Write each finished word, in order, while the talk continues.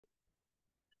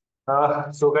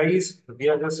So guys, we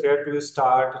are just here to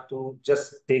start to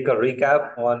just take a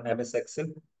recap on MS Excel.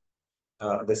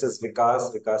 This is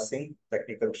Vikas Singh,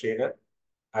 technical trainer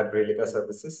at Brelica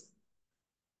Services.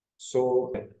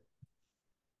 So,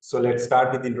 so let's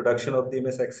start with the introduction of the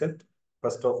MS Excel.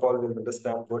 First of all, we'll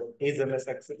understand what is MS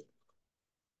Excel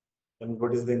and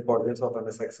what is the importance of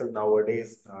MS Excel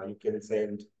nowadays. You can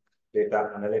send data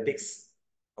analytics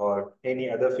or any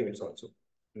other fields also.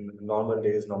 In normal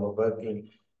days, normal working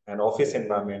and office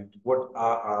environment. What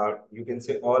are you can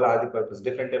say all are the purpose,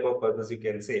 different type of purpose you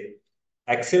can say.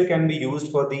 Excel can be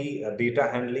used for the data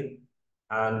handling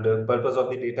and purpose of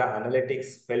the data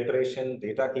analytics, filtration,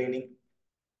 data cleaning,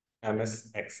 MS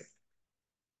Excel.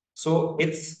 So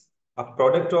it's a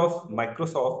product of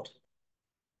Microsoft,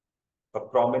 a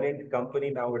prominent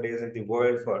company nowadays in the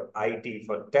world for IT,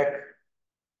 for tech.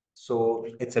 So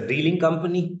it's a dealing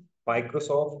company,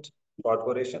 Microsoft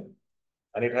Corporation,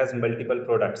 and it has multiple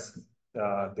products.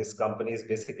 This company is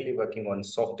basically working on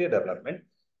software development.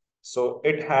 So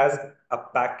it has a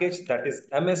package that is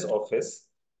MS Office,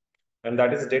 and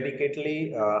that is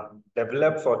dedicatedly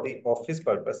developed for the office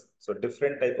purpose. So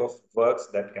different type of works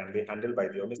that can be handled by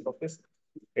the MS Office.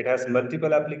 It has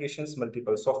multiple applications,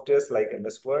 multiple softwares like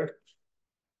MS Word,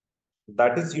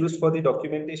 that is used for the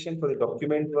documentation, for the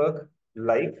document work,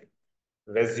 like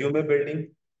resume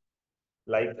building,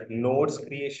 like notes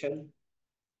creation,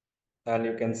 and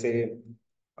you can say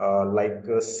like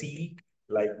C,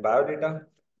 like biodata.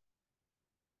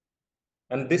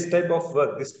 And this type of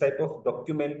work, this type of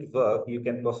document work, you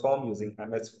can perform using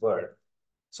MS Word.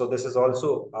 So this is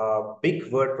also a big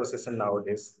word processor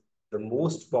nowadays, the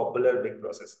most popular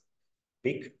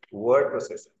big word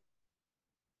processor,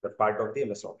 the part of the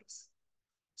MS Office.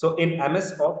 So in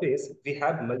MS Office, we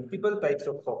have multiple types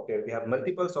of software. We have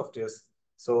multiple softwares.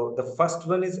 So the first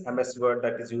one is MS Word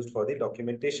that is used for the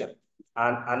documentation.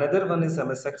 And another one is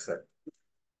MS Excel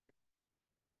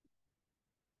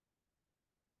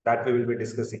that we will be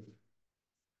discussing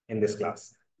in this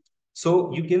class.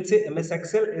 So you can say MS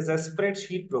Excel is a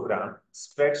spreadsheet program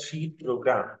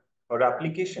or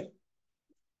application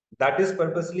that is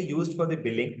purposely used for the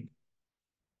billing,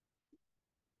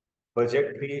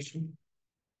 budget creation,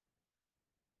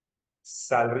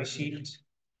 salary sheet,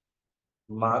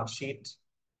 mark sheet,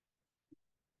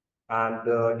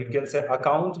 and you can say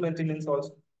account maintenance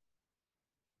also.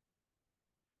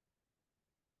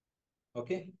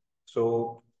 Okay.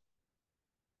 So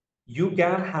you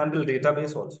can handle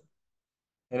database also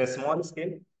in a small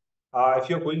scale. If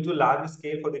you're going to large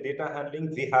scale for the data handling,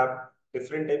 we have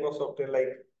different type of software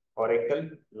like Oracle,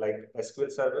 like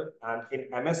SQL Server, and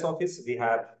in MS Office we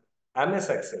have MS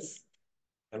Access,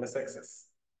 MS Access.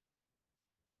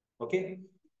 Okay,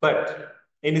 but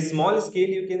in a small scale,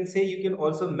 you can say you can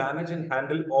also manage and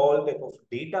handle all type of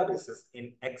databases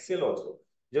in Excel also,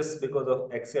 just because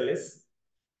of Excel is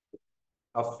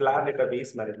a flat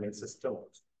database management system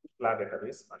also, flat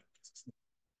database management system.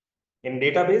 In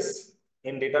database,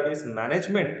 in database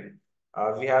management,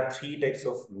 we have three types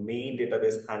of main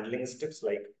database handling steps,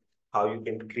 like how you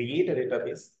can create a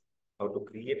database, how to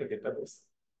create a database,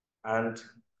 and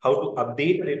how to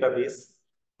update a database,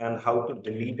 and how to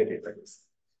delete a database.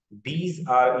 These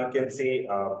are, you can say,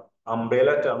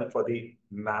 umbrella term for the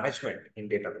management in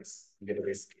database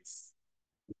case.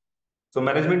 So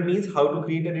management means how to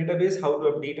create a database, how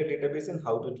to update a database, and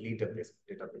how to delete a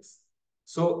database.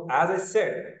 So as I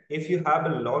said, if you have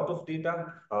a lot of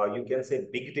data, you can say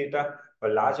big data, a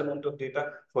large amount of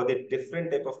data, for the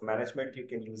different type of management, you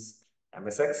can use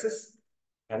MS Access.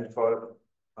 And for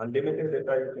unlimited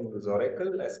data, you can use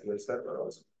Oracle, SQL Server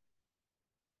also.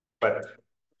 But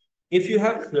if you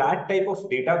have flat type of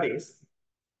database,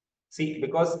 see,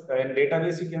 because in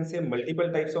database, you can say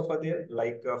multiple types of are there,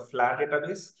 like flat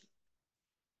database,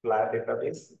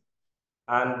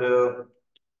 and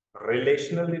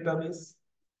relational database,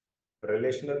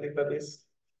 relational database,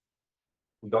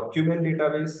 document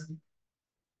database,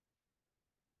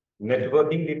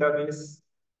 networking database,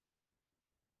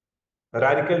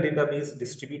 hierarchical database,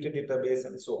 distributed database,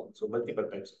 and so on. So multiple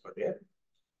types are there.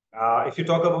 If you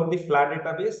talk about the flat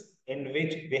database, in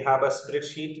which we have a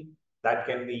spreadsheet that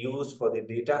can be used for the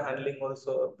data handling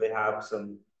also, we have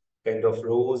some kind of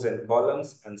rows and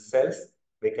columns and cells.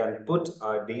 We can put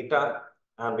our data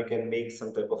and we can make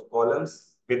some type of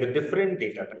columns with the different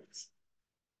data types.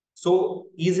 So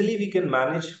easily we can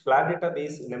manage flat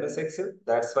database in MS Excel.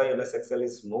 That's why MS Excel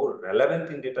is more relevant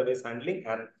in database handling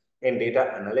and in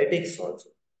data analytics also.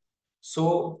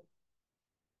 So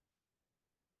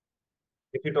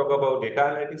if you talk about data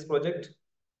analytics project,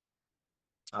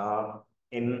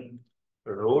 in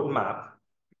roadmap,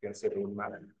 you can say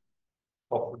roadmap.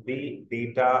 of the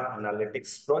data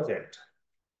analytics project.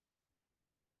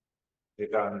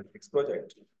 Data analytics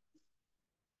project.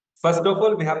 First of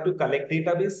all, we have to collect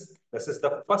database. This is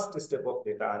the first step of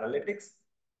data analytics.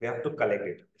 We have to collect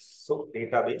database. So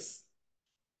database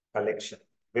collection.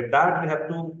 With that, we have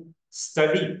to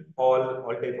study all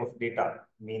type of data,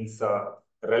 means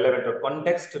relevant or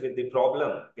context with the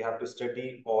problem. We have to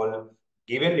study all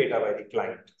given data by the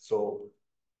client. So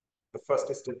the first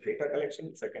is the data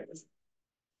collection. Second is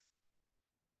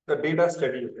the data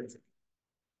study. You can say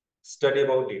study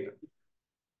about data.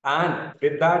 And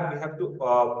with that, we have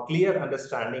to clear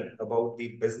understanding about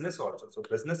the business also. So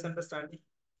business understanding,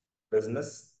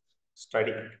 business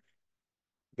study.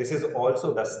 This is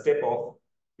also the step of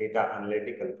data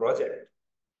analytical project.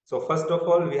 So first of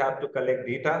all, we have to collect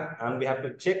data and we have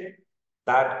to check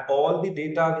that all the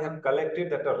data we have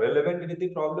collected that are relevant with the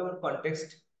problem or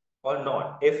context or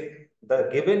not. If the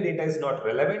given data is not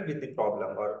relevant with the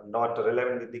problem or not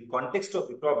relevant with the context of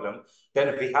the problem,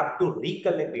 then we have to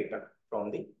recollect data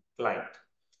from the client.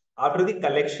 After the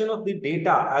collection of the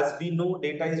data, as we know,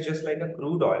 data is just like a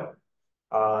crude oil.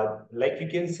 Like you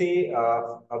can say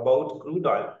about crude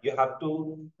oil, you have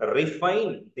to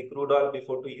refine the crude oil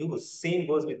before to use. Same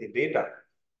goes with the data.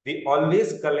 We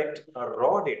always collect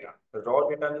raw data. Raw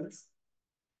data means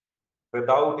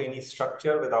without any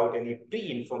structure, without any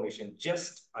pre-information,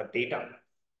 just a data,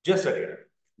 just a data.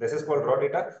 This is called raw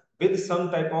data with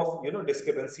some type of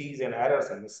discrepancies and errors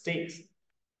and mistakes.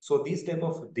 So these type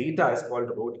of data is called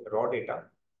raw data.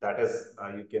 That is,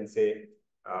 you can say,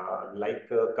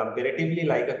 comparatively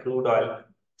like a crude oil.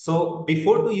 So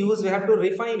before to use, we have to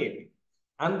refine it.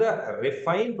 And the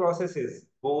refine processes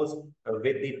goes with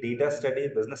the data study,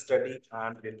 business study,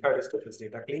 and the third step is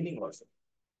data cleaning also.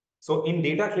 So in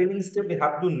data cleaning step, we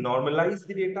have to normalize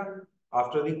the data.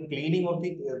 After the cleaning of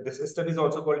the, this step is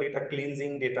also called data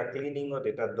cleansing, data cleaning, or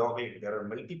data dogging. There are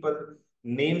multiple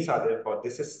names are there for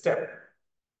this step.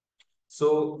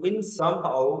 So in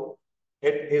somehow,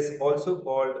 it is also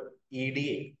called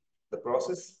EDA, the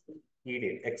process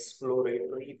EDA,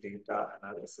 exploratory data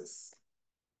analysis.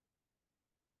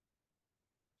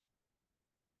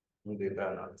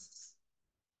 Data analysis.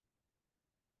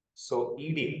 So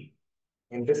EDA,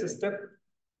 in this step,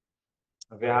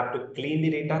 we have to clean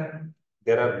the data.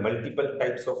 There are multiple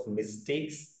types of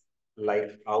mistakes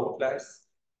like outliers.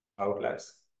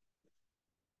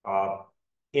 Uh,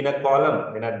 in a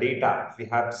column, in a data, we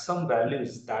have some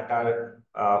values that are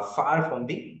far from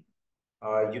the,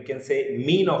 you can say,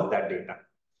 mean of that data.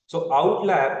 So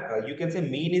outlier, you can say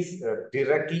mean is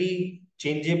directly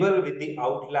changeable with the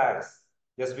outliers.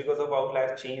 Just because of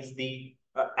outlier change the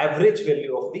average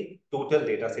value of the total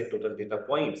data, say total data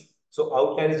points. So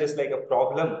outlier is just like a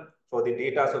problem for the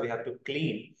data. So we have to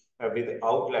clean with the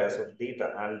outliers of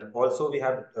data. And also we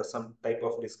have some type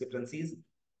of discrepancies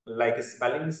like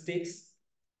spelling mistakes.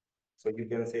 So you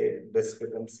can say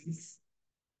discrepancies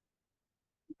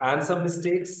and some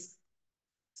mistakes,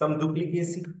 some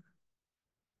duplicacy,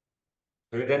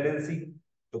 redundancy,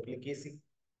 duplicacy,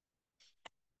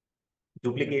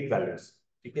 duplicate values.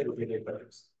 Okay, duplicate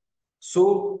values.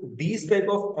 So these type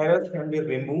of errors can be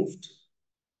removed,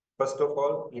 first of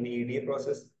all, in EDA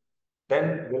process.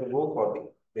 Then we'll go for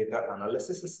the data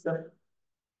analysis system.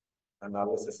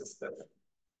 Analysis system.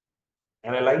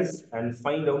 Analyze and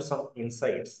find out some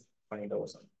insights. Find out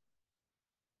some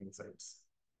insights.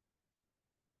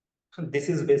 This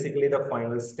is basically the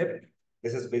final step.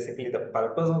 This is basically the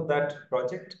purpose of that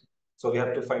project. So we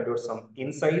have to find out some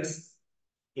insights,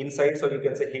 or you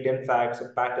can say hidden facts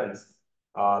or patterns.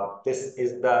 This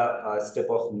is the step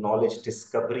of knowledge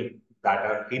discovery that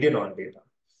are hidden on data.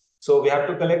 So we have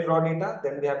to collect raw data,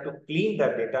 then we have to clean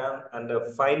that data, and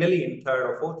finally in third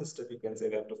or fourth step, you can say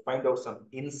we have to find out some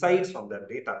insights from that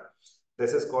data.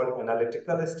 This is called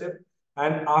analytical step.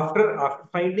 And after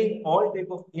finding all type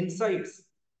of insights,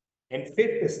 in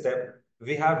fifth step,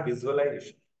 we have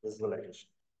visualization.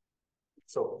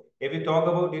 So if we talk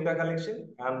about data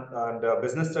collection and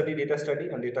business study, data study,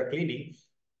 and data cleaning,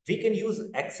 we can use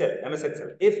Excel, MS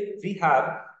Excel. If we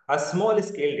have a small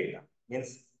scale data,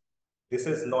 means this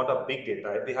is not a big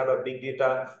data. If we have a big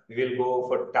data, we will go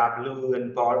for Tableau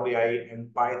and Power BI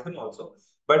and Python also.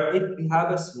 But if we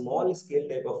have a small scale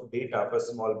type of data for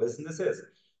small businesses,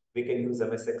 we can use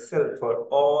MS Excel for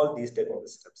all these type of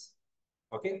steps.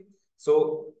 Okay.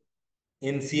 So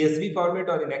in CSV format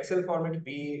or in Excel format,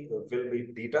 we will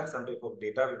be data, some type of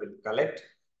data we will collect.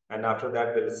 And after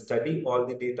that, we'll study all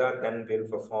the data, then we'll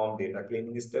perform data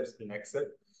cleaning steps in Excel.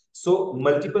 So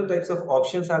multiple types of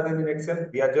options are there in Excel.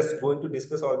 We are just going to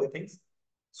discuss all the things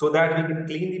so that we can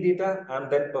clean the data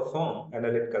and then perform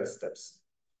analytical steps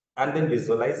and then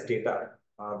visualize data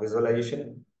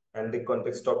visualization and the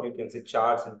context of, you can say,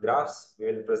 charts and graphs. We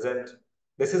will present.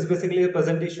 This is basically a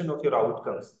presentation of your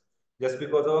outcomes. Just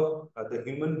because of the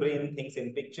human brain thinks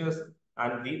in pictures,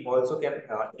 and we also can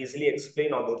easily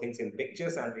explain all the things in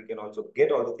pictures, and we can also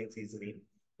get all the things easily in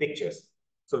pictures.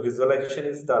 So visualization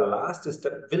is the last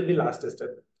step, will be last step.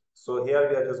 So here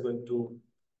we are just going to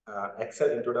Excel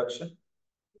introduction.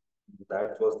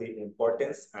 That was the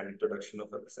importance and introduction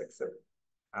of MS Excel.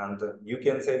 And you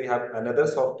can say we have another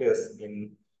softwares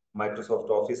in Microsoft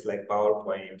Office like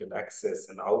PowerPoint and Access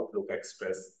and Outlook,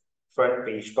 Express, Front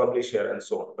Page, Publisher, and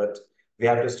so on. But we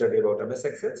have to study about MS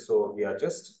Excel. So we are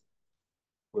just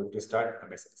going to start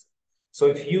MS Excel. So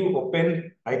if you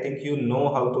open, I think you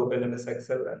know how to open MS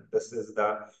Excel, and this is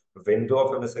the window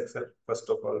of MS Excel. First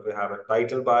of all, we have a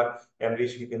title bar in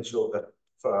which we can show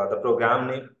the program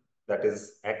name, that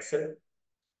is Excel,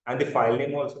 and the file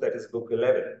name also, that is book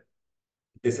 11.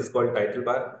 This is called title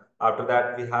bar. After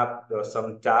that, we have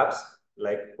some tabs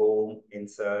like home,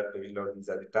 insert, page load. These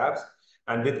are the tabs.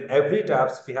 And with every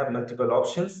tabs, we have multiple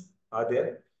options are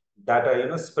there that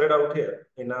are, spread out here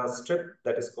in a strip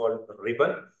that is called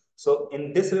ribbon. So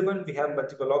in this ribbon, we have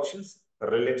multiple options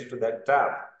related to that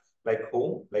tab, like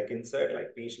home, like insert,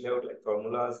 like page layout, like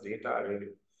formulas, data,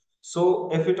 review.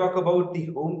 So if we talk about the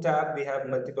home tab, we have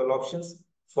multiple options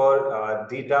for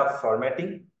data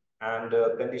formatting and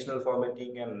conditional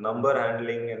formatting and number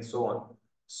handling and so on.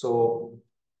 So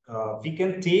we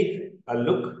can take a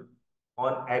look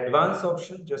on advanced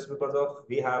option just because of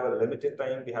we have a limited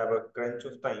time, we have a crunch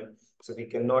of time. So we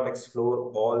cannot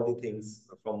explore all the things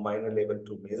from minor level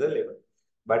to major level.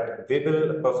 But we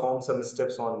will perform some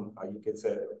steps on, you can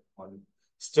say, on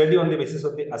study on the basis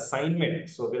of the assignment.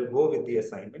 So we'll go with the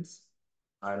assignments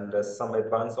and some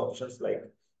advanced options like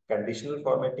conditional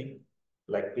formatting,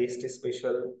 like paste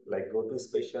special, like go to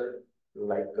special,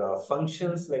 like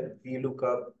functions like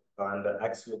VLOOKUP and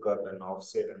XLOOKUP and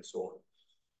offset and so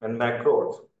on, and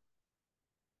macros.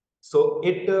 So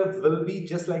it will be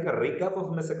just like a recap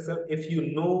of MS Excel. If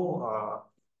you know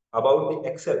about the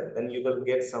Excel, then you will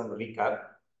get some recap.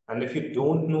 And if you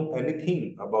don't know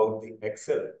anything about the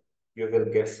Excel, you will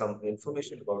get some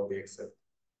information about the Excel.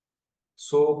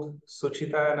 So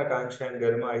Suchita and Akanksha and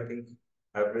Garima, I think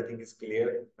everything is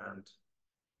clear and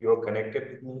you're connected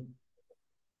with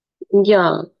me.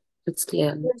 Yeah, it's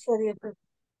clear. Yes, sir. Yes, sir.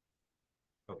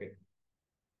 Okay.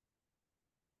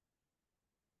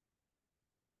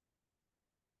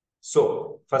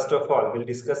 So first of all, we'll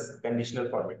discuss conditional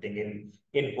formatting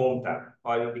in home tab,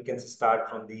 or we can start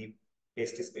from the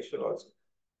paste special also.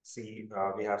 See,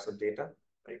 we have some data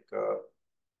like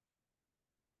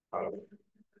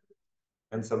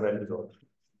and some values also.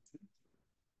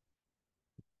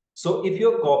 So if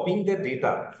you're copying the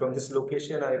data from this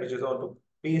location and if you just want to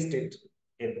paste it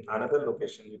in another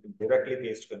location, you can directly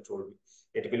paste control V.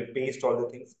 It will paste all the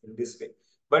things in this way.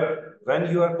 But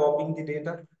when you are copying the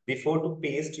data, before to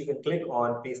paste, you can click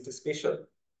on paste special.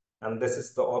 And this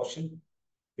is the option,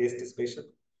 paste special.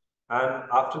 And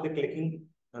after the clicking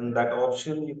on that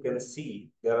option, you can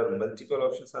see there are multiple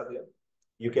options are there.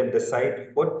 You can decide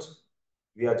what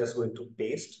we are just going to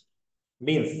paste.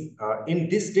 Means in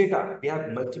this data, we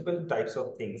have multiple types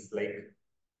of things like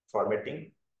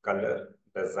formatting, color,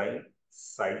 design,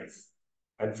 size,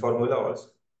 and formula also.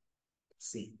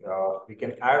 See, we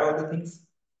can add all the things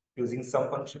using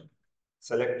some function,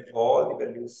 select all the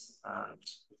values and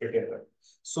hit enter.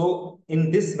 So in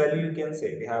this value, you can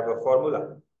say we have a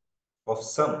formula of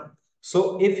sum.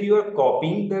 So if you are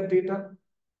copying that data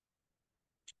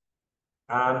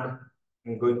and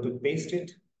I'm going to paste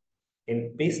it,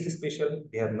 in paste special,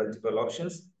 we have multiple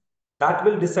options that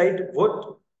will decide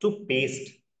what to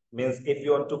paste. Means if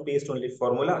you want to paste only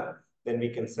formula, then we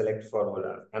can select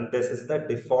formula. And this is the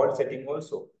default setting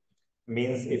also.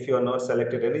 Means if you are not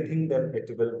selected anything, then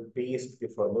it will paste the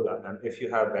formula. And if you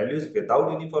have values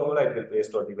without any formula, it will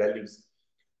paste all the values.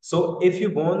 So if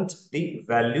you want the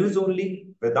values only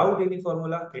without any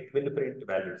formula, it will print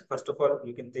values. First of all,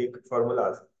 you can take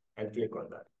formulas and click on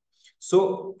that.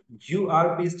 So you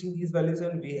are pasting these values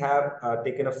and we have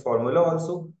taken a formula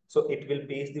also. So it will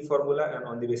paste the formula and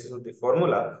on the basis of the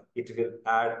formula, it will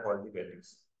add all the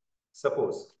values.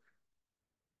 Suppose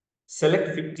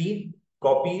select 15,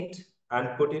 copy it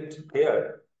and put it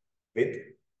here with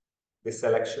the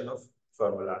selection of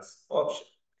formulas option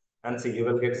and see you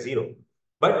will get 0.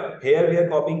 But here we are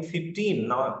copying 15.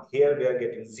 Now here we are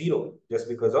getting 0 just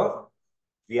because of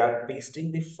we are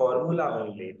pasting the formula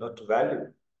only, not value.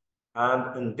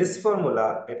 And in this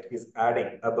formula, it is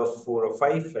adding above 4 or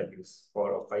 5 values,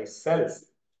 4 or 5 cells.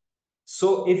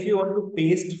 So if you want to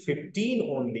paste 15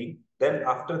 only, then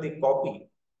after the copy,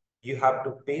 you have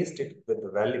to paste it with the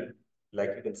value.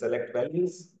 Like you can select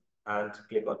values and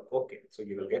click on OK. So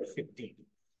you will get 15.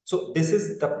 So this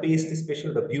is the paste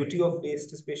special, the beauty of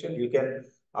paste special. You can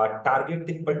target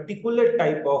the particular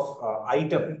type of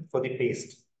item for the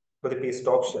paste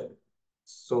option.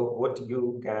 So what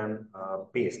you can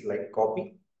paste, like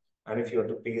copy. And if you want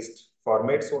to paste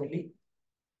formats only,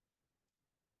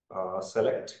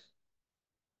 select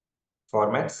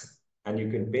formats and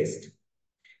you can paste.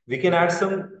 We can add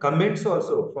some comments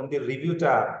also from the review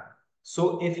tab.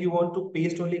 So if you want to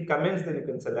paste only comments, then you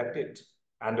can select it.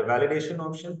 And the validation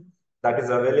option that is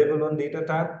available on data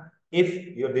tab.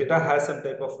 If your data has some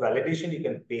type of validation, you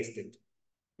can paste it.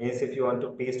 Means if you want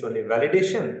to paste only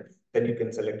validation, then you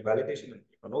can select validation and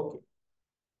click on OK.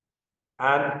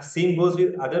 And same goes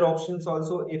with other options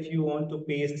also. If you want to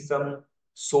paste some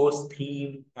source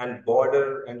theme and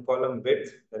border and column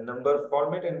width, the number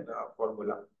format and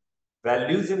formula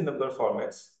values in number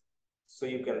formats. So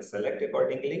you can select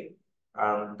accordingly.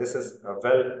 This is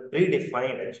well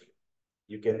predefined actually.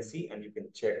 You can see and you can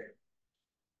check.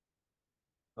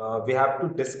 We have to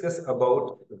discuss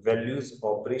about values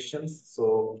operations.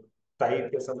 So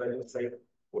type some values like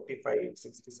 45,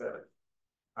 67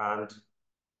 and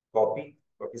copy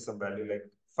some value like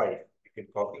 5. You can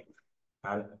copy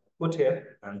and put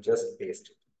here and just paste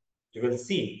it. You will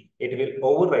see it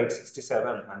will overwrite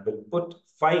 67 and will put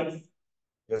 5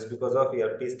 just because of we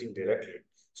are pasting directly.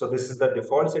 So this is the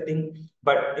default setting.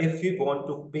 But if you want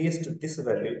to paste this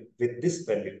value with this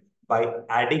value by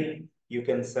adding, you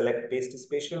can select paste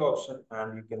special option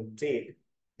and you can take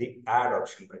the add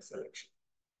option by selection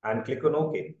and click on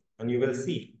OK. And you will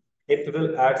see it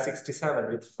will add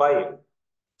 67 with 5.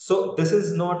 So this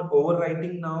is not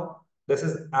overwriting now. This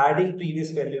is adding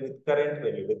previous value with current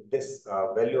value with this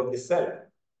value of the cell.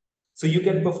 So you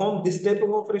can perform this type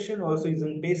of operation also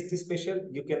using paste special.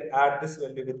 You can add this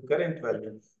value with current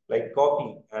value, like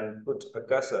copy and put a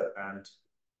cursor and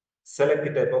select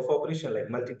the type of operation like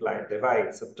multiply,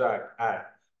 divide, subtract, add,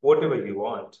 whatever you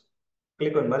want.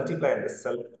 Click on multiply and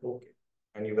select OK,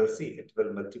 and you will see it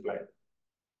will multiply.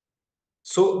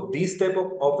 So these type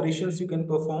of operations you can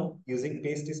perform using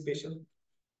paste special.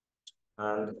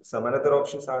 And some other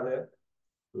options are there,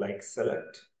 like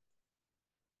select,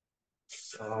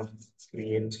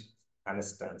 create an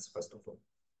instance. First of all,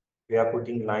 we are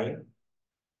putting 9,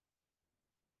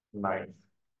 and 9.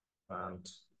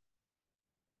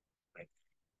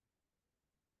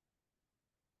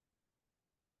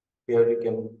 Here we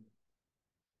can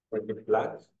make it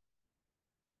black.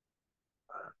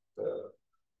 And,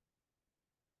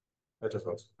 that is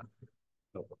also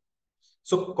no problem.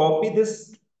 So copy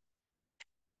this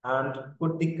and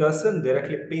put the cursor and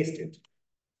directly paste it.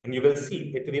 And you will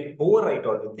see it will overwrite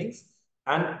all the things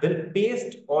and will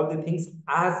paste all the things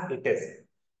as it is.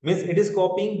 Means it is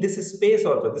copying this space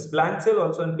also, this blank cell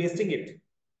also, and pasting it.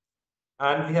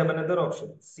 And we have another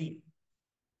option, see.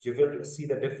 You will see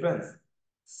the difference.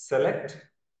 Select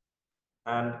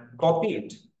and copy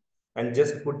it and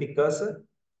just put the cursor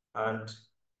and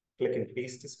click and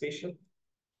paste spatial.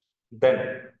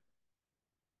 Then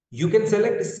you can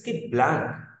select skip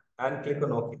blank and click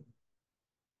on OK.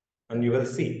 And you will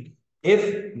see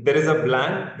if there is a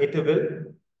blank, it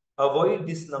will avoid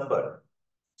this number.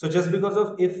 So just because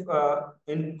of if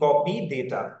in copy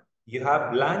data, you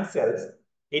have blank cells,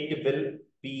 it will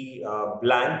be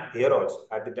blank here also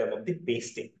at the time of the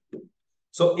pasting.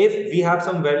 So if we have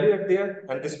some value at there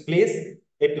and this place,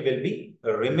 it will be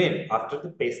remain after the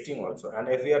pasting also. And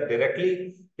if we are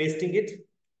directly pasting it,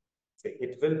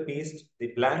 it will paste the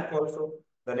blank also,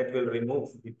 then it will remove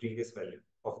the previous value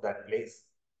of that place.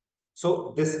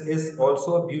 So this is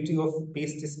also a beauty of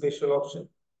paste special option.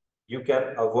 You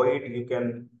can avoid, you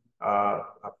can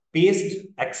paste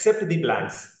except the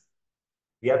blanks.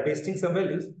 We are pasting some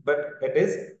values, but it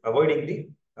is avoiding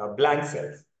the blank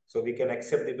cells. So we can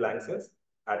accept the blank cells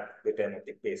at the time of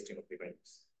the pasting of the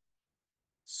values.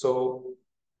 So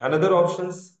another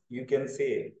options you can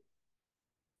say,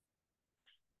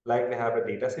 like we have a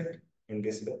data set in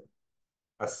this way,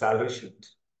 a salary sheet.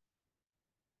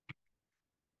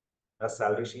 A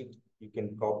salary sheet, you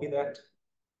can copy that,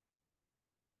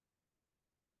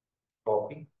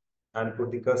 copy and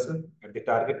put the cursor at the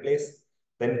target place.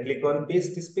 Then click on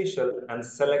paste special and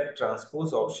select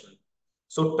transpose option.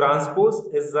 So transpose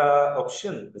is an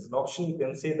option. Is an option you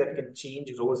can say that can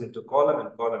change rows into column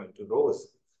and column into rows.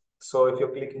 So if you're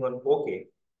clicking on OK, it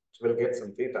will get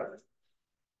some data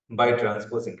by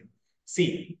transposing.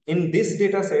 See, in this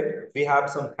data set, we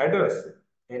have some headers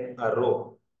in a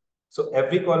row. So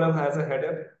every column has a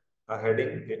header, a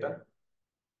heading data,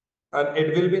 and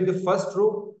it will be in the first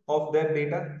row of that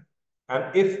data.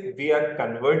 And if we are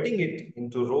converting it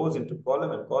into rows, into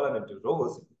column, and column into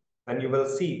rows, then you will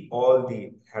see all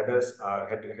the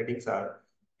headings are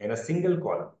in a single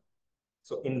column.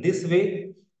 So in this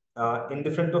way, in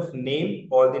the front of name,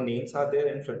 all the names are there.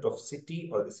 In front of city,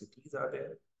 all the cities are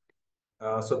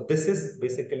there. So this is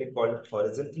basically called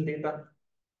horizontal data.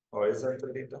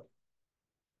 Horizontal data.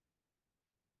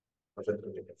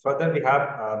 Horizontal data. Further, we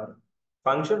have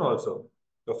function also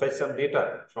to fetch some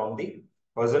data from the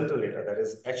horizontal data, that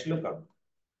is HLOOKUP.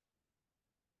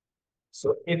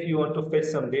 So if you want to fetch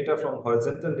some data from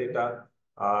horizontal data,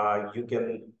 you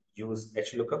can use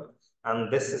HLOOKUP,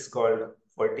 and this is called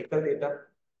vertical data,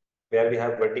 where we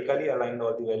have vertically aligned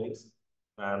all the values,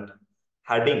 and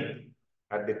heading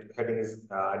heading is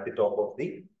at the top of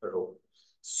the row.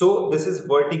 So this is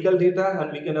vertical data,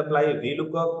 and we can apply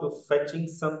VLOOKUP to fetching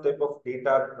some type of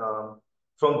data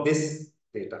from this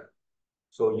data.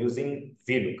 So using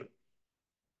VLOOKUP,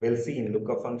 we'll see in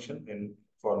lookup function in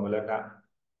formula tab,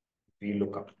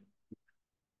 VLOOKUP.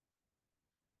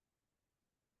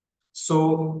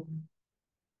 So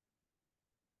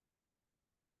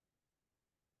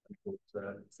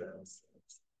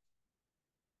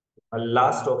a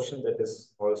last option that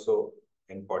is also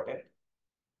important.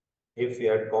 If we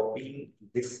are copying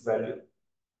this value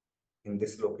in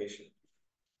this location,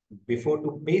 before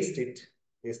to paste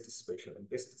special, and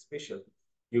paste special,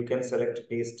 you can select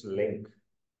paste link.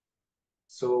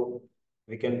 So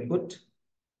we can put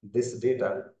this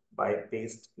data by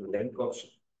paste link option.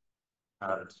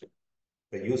 And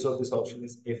the use of this option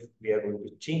is if we are going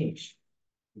to change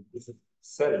this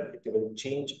cell, it will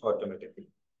change automatically.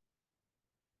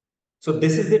 So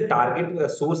this is the target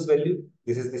source value.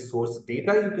 This is the source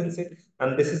data, you can say,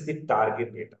 and this is the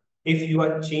target data. If you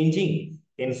are changing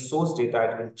in source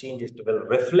data, it will change. It will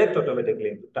reflect automatically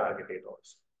into target data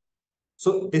also.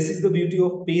 So this is the beauty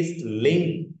of paste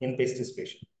link in paste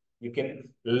special. You can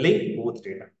link both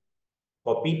data,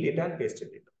 copy data and paste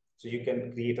data. So you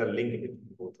can create a link between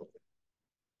both of them.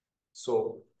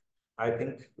 So I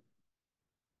think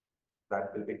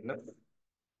that will be enough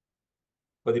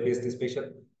for the paste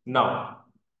special. Now,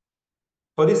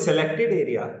 for the selected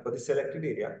area,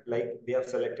 like we have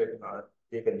selected,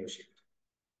 take a new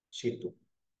sheet 2.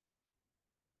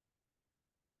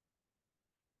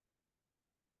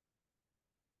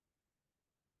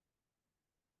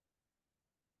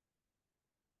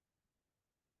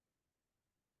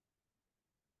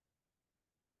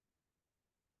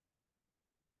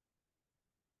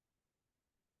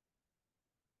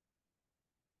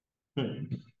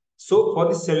 So for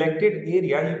the selected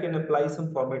area, you can apply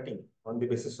some formatting on the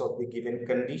basis of the given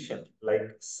condition,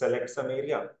 like select some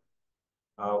area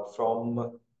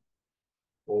from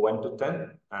 1 to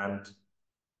 10 and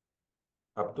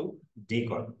up to D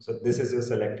column. So this is your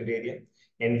selected area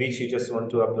in which you just want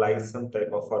to apply some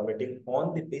type of formatting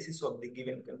on the basis of the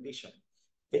given condition.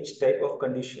 Which type of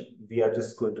condition we are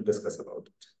just going to discuss about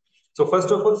it. So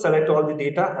first of all, select all the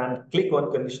data and click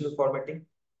on conditional formatting.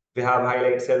 We have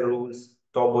highlight cell rules,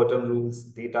 top bottom rules,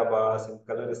 data bars, and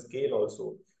color scale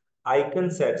also.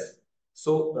 Icon sets.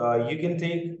 So you can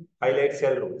take highlight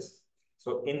cell rules.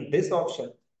 So in this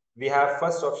option, we have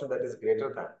first option that is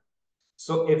greater than.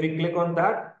 So if we click on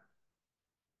that,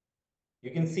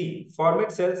 you can see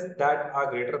format cells that are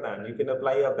greater than. You can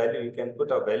apply a value, you can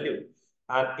put a value,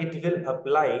 and it will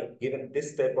apply given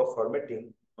this type of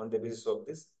formatting on the basis of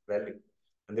this value.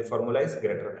 And the formula is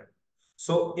greater than.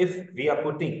 So if we are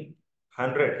putting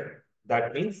 100,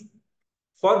 that means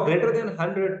for greater than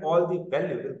 100, all the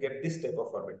value will get this type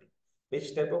of formatting.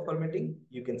 Which type of formatting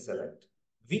you can select?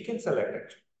 We can select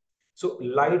actually. So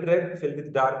light red filled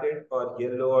with dark red or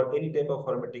yellow or any type of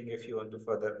formatting. If you want to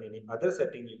further any other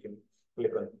setting, you can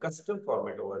click on custom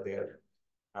format over there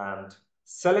and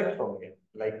select from here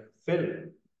like fill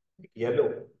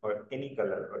yellow or any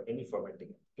color or any formatting.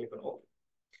 Click on OK.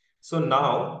 So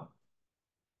now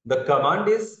the command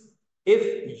is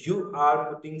if you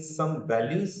are putting some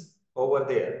values over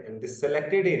there in this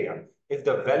selected area, if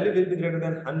the value will be greater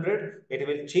than 100, it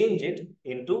will change it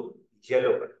into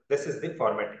yellow color. This is the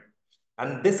formatting.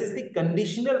 And this is the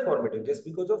conditional formatting, just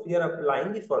because of we are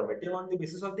applying the formatting on the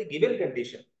basis of the given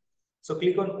condition. So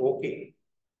click on OK.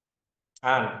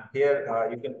 And here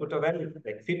you can put a value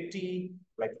like 50,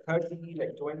 like 30,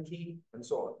 like 20, and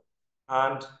so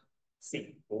on. And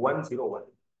see 101.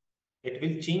 It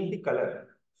will change the color,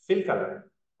 fill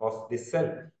color of this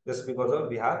cell just because of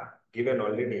we have given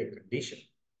already a condition.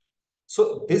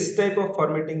 So this type of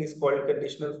formatting is called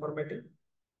conditional formatting.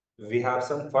 We have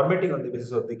some formatting on the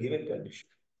basis of the given condition.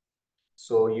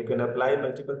 So you can apply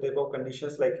multiple type of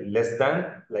conditions like less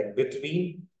than, like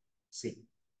between. See,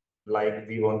 like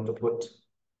we want to put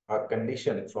a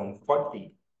condition from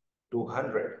 40 to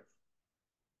 100.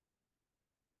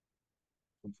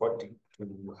 From 40 to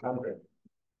 100.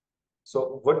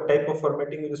 So what type of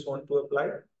formatting you just want to apply?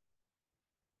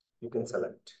 You can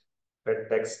select red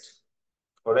text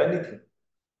or anything.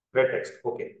 Red text,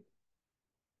 okay.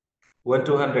 1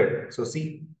 to 100. So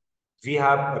see, we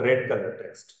have red color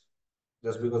text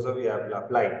just because of we have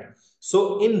applied.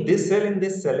 So in this cell, in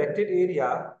this selected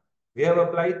area, we have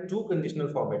applied two conditional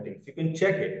formatting. You can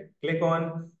check it. Click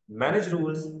on manage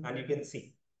rules and you can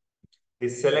see the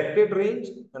selected range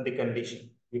and the condition.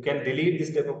 You can delete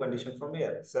this type of condition from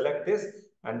here. Select this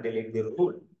and delete the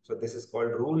rule. So this is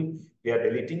called rule. We are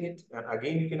deleting it. And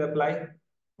again, you can apply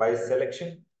by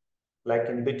selection, like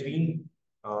in between,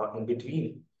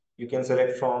 you can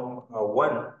select from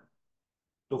 1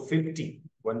 to 50,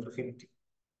 1 to 50.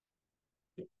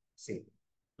 See,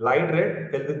 light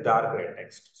red filled with dark red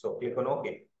text. So click on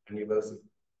OK and you will see.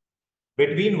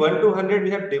 Between 1 to 100,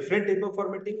 we have different type of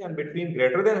formatting, and between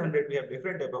greater than 100, we have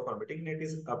different type of formatting. And it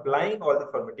is applying all the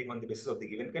formatting on the basis of the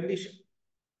given condition.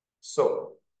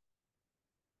 So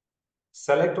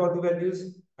select all the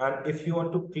values, and if you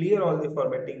want to clear all the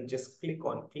formatting, just click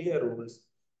on clear rules.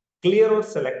 Clear or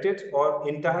select it or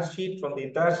entire sheet from the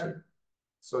entire sheet.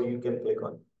 So you can click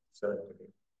on select it.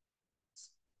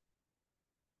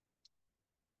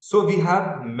 So we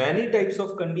have many types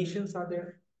of conditions are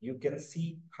there. You can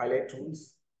see highlight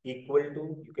rules equal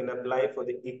to, you can apply for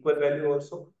the equal value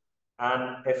also.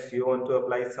 And if you want to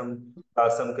apply some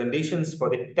conditions for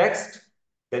the text,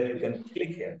 then you can click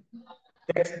here,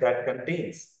 text that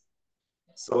contains.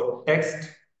 So text,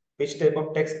 which type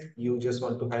of text you just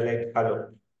want to highlight hello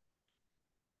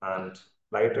and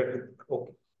light red with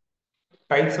okay.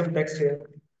 Type some text here.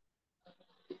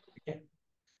 Okay.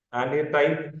 And you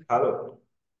type hello.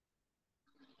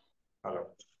 Hello.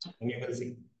 And you will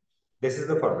see. This is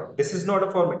the format. This is not a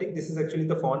formatting. This is actually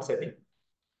the font setting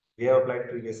we have applied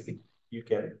previously. You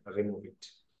can remove it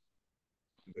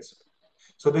this way.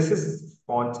 So this is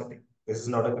font setting. This is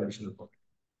not a conditional format.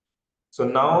 So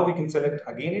now we can select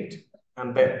again it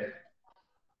and then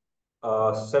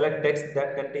select text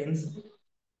that contains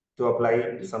to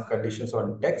apply some conditions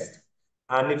on text.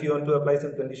 And if you want to apply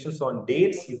some conditions on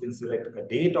dates, you can select a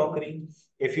date occurring.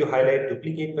 If you highlight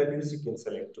duplicate values, you can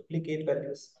select duplicate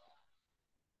values.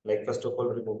 Like first of all,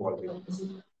 remove all the values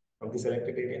from the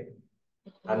selected area.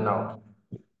 And now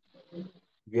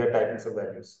we are typing some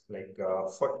values like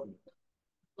 40,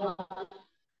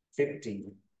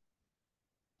 50,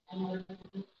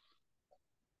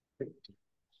 50,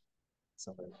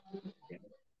 somewhere. Yeah.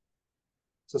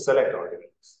 So select all the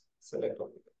values. Select all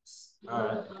the values.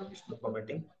 And conditional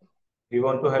formatting. We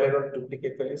want to highlight all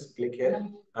duplicate values. Click here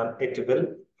and it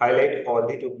will highlight all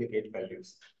the duplicate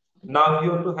values. Now, if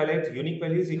you want to highlight unique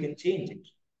values, you can change it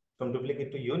from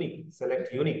duplicate to unique.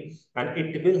 Select unique and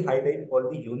it will highlight all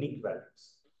the unique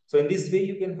values. So in this way,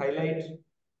 you can highlight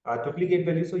duplicate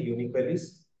values or unique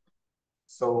values.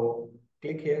 So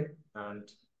click here and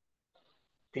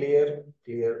clear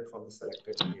from the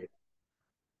selected area.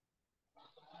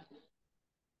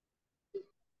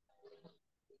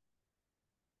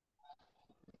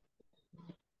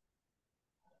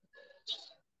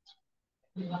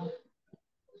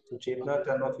 So Chetna,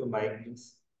 turn off your mic,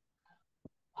 please.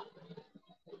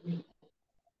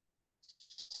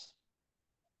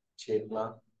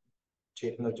 Chetna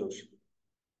Joshi.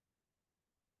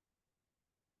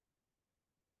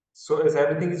 So is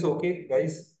everything is okay,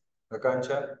 guys?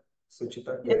 Akansha,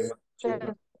 Suchita, Yes, Garima, sir.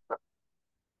 Chetna.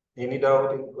 Any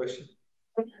doubt, any question?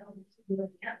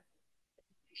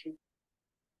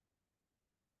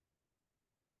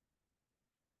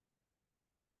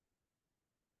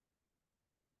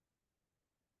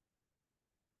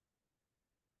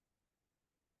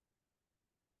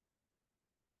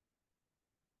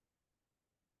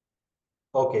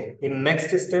 Okay, in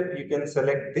next step, you can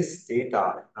select this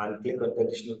data and click on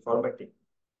conditional formatting.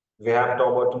 We have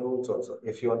top bottom rules also.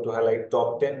 If you want to highlight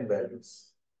top 10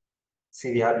 values,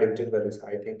 see, we have limited values.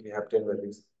 I think we have 10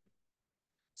 values.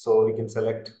 So we can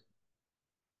select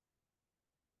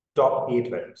top 8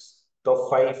 values, top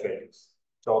 5 values,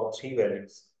 top 3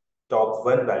 values, top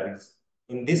 1 values.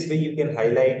 In this way, you can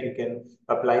highlight, you can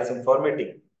apply some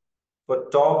formatting for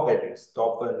top values,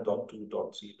 top 1, top 2,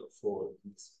 top 3, top 4.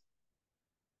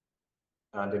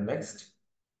 And the next,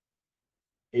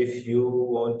 if you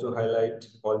want to highlight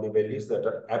all the values that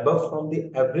are above from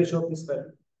the average of this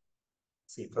value,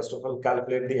 see, first of all,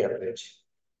 calculate the average.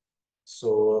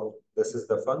 So this is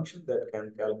the function that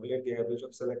can calculate the average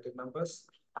of selected numbers.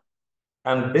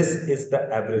 And this is the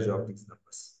average of these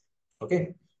numbers.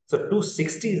 Okay. So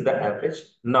 260 is the average.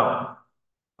 Now,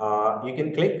 You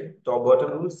can click top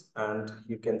bottom rules and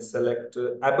you can select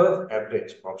above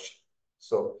average option.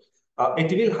 So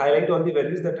it will highlight all the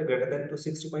values that are greater than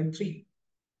 260.3.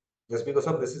 Just because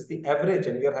of this is the average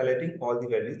and we are highlighting all the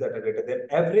values that are greater than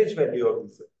average value of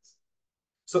these values.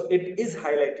 So it is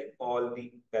highlighting all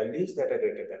the values that are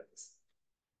greater than this.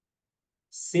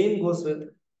 Same goes with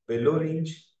below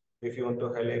range. If you want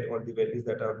to highlight all the values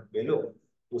that are below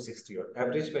 260 or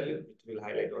average value, it will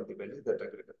highlight all the values that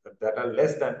are greater that are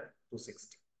less than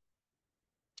 260.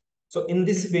 So in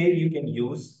this way, you can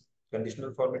use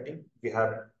conditional formatting. We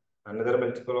have another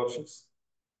multiple options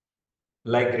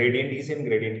like gradient descent,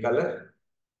 gradient color.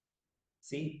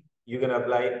 See, you can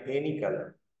apply any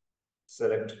color.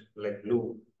 Select like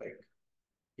blue, like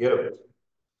yellow.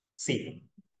 See,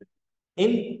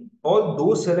 in all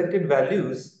those selected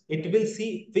values, it will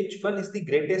see which one is the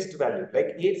greatest value.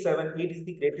 Like 878 is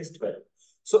the greatest value.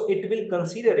 So it will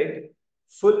consider it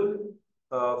full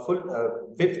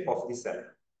width of the cell.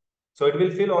 So it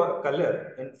will fill all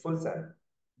color in full cell.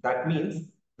 That means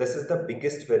this is the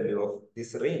biggest value of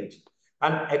this range.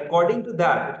 And according to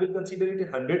that, it will consider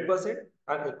it 100%.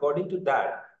 And according to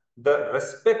that, the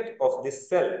respect of this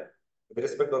cell, with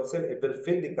respect of cell, it will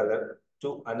fill the color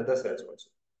to another cells also.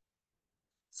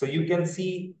 So you can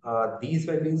see these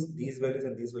values, and these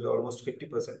values almost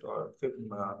 50% or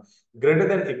greater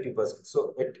than 50%.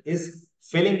 So it is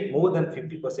filling more than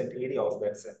 50% area of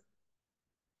that cell.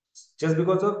 Just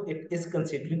because of it is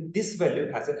considering this value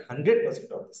as a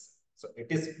 100% of this. So it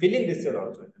is filling this cell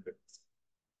also 100%.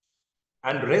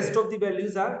 And rest of the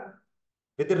values are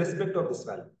with the respect of this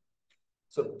value.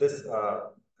 So this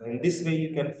in this way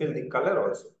you can fill the color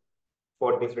also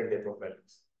for different type of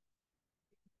values.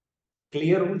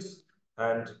 Clear rules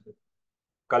and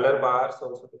color bars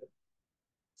also there.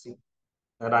 See,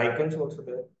 and icons also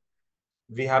there.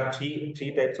 We have three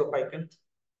types of icons.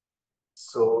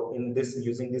 So in this,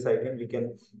 using this icon, we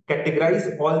can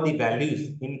categorize all the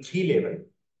values in three levels: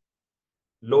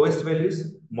 lowest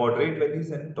values, moderate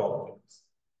values, and top values.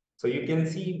 So you can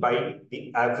see by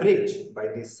the average, by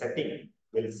the setting,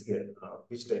 we'll see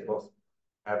which type of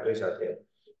average are there.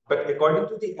 But according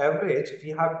to the average, if we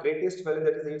have greatest value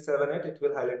that is 878, it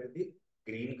will highlight with the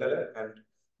green color, and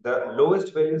the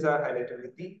lowest values are highlighted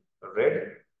with the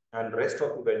red, and rest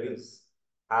of the values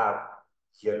have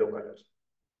yellow color.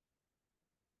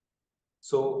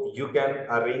 So you can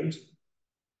arrange,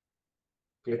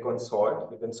 click on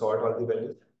sort, you can sort all the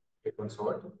values, click on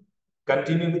sort.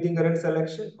 Continue with the current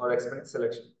selection or expand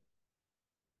selection.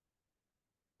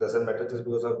 Doesn't matter just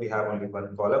because of we have only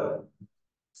one column.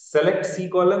 Select C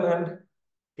column and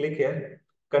click here,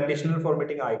 conditional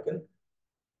formatting icon,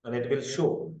 and it will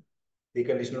show the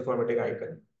conditional formatting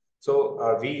icon.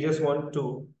 So we just want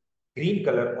to green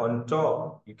color on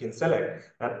top, you can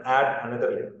select and add another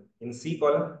layer. In C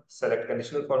column, select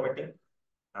conditional formatting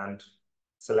and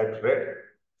select red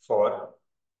for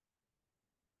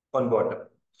on bottom.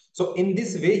 So in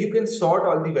this way, you can sort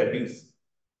all the values,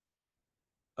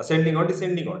 ascending or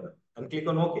descending order, and click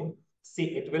on OK.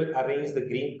 See, it will arrange the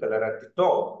green color at the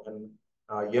top and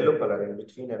yellow color in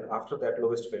between, and after that,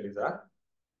 lowest values are.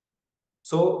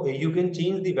 So you can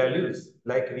change the values,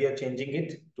 like we are changing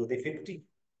it to the 50,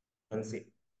 and see,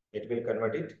 it will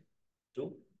convert it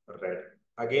to red.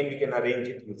 Again, we can arrange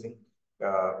it using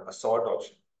a sort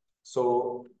option.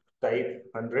 So type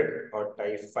 100 or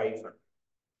type 500.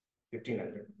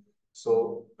 1500.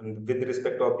 So with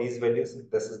respect of these values,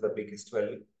 this is the biggest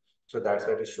value. So that's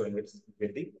why it is showing it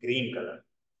with the green color.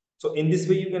 So in this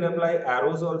way, you can apply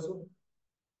arrows also,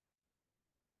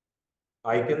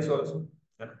 icons also,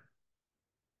 and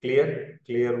clear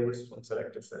rules from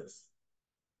selected cells.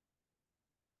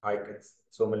 Icons.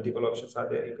 So multiple options are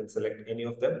there. You can select any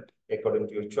of them according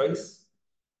to your choice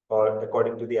or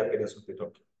according to the appearance of the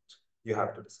document. You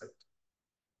have to decide.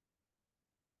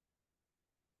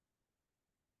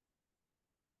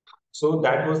 So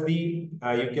that was the,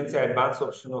 you can say, advanced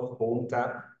option of Home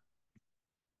tab.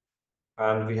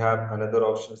 And we have another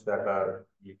options that are,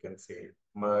 you can say,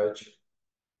 merge,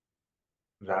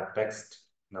 wrap text,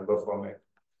 number format.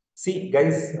 See,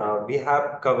 guys, we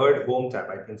have covered Home tab,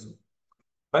 I think so.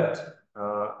 But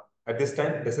at this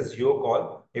time, this is your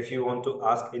call. If you want to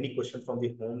ask any question from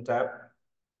the Home tab,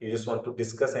 you just want to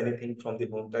discuss anything from the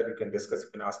Home tab, you can discuss, you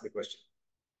can ask the question.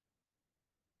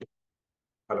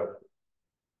 Hello.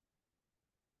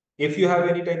 If you have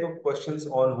any type of questions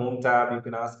on Home tab, you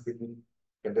can ask with me,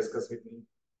 you can discuss with me.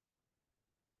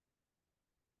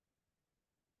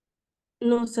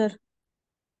 No, sir.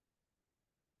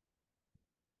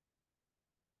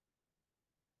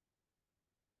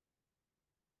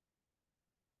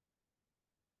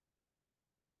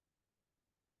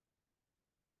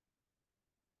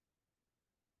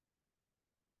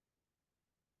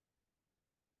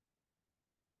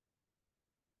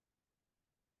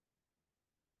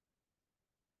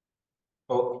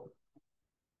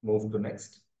 Move to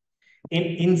next. In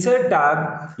insert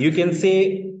tab, you can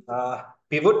say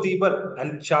pivot table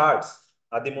and charts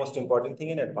are the most important thing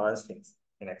in advanced things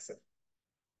in Excel.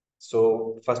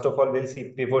 So first of all, we'll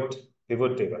see pivot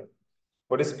table.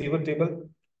 What is pivot table?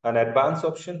 An advanced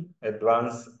option,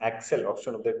 advanced Excel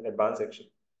option of the advanced section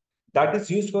that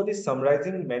is used for the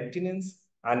summarizing, maintenance,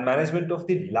 and management of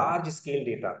the large scale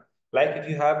data. Like if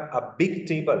you have a big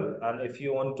table and if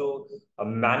you want to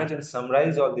manage and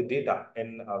summarize all the data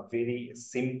in a very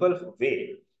simple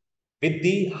way, with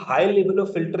the high level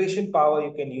of filtration power,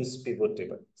 you can use pivot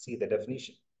table. See the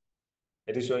definition.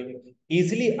 It is showing you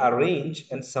easily arrange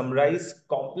and summarize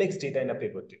complex data in a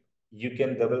pivot table. You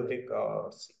can double click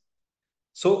see.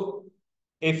 So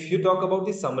if you talk about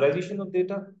the summarization of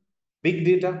data, big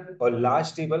data or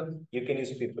large table, you can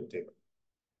use pivot table.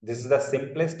 This is the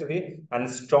simplest way and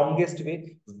strongest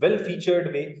way,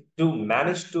 well-featured way to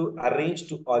manage, to arrange,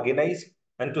 to organize,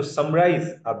 and to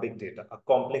summarize a big data, a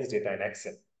complex data in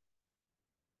Excel.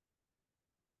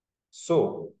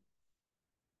 So,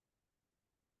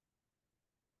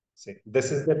 see,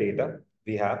 this is the data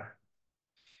we have.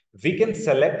 We can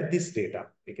select this data.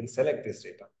 We can select this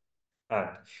data. And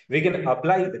we can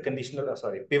apply the conditional,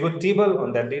 pivot table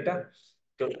on that data.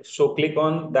 So click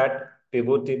on that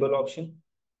pivot table option.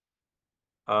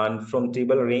 And from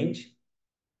table range,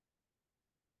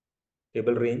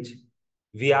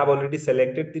 we have already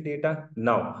selected the data.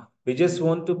 Now, we just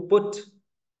want to put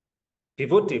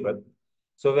pivot table.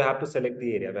 So we have to select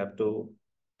the area. We have to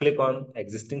click on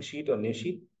existing sheet or new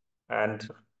sheet and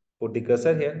put the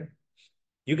cursor here.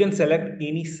 You can select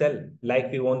any cell.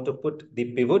 Like we want to put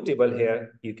the pivot table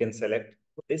here, you can select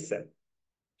this cell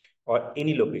or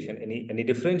any location, any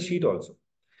different sheet also.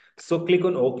 So click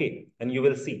on OK and you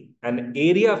will see an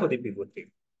area for the pivot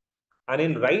table. And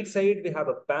in right side, we have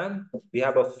a pan, we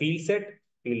have a field set,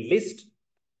 field list,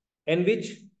 in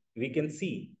which we can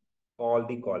see all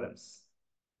the columns.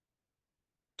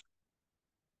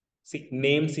 See,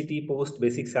 name, city, post,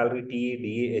 basic salary, TA,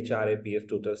 DA, HRA, PF,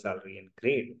 total salary, and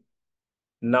grade.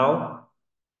 Now,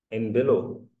 in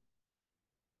below,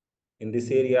 in this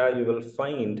area, you will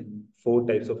find 4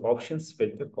 types of options: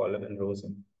 filter, column, and rows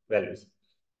and values.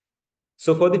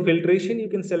 So for the filtration, you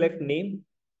can select name.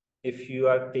 If you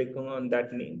are clicking on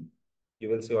that name, you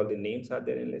will see all the names are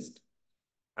there in list.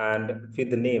 And with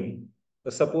the name, so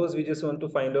suppose we just want to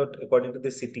find out according to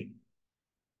the city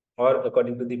or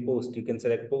according to the post, you can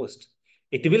select post.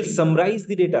 It will summarize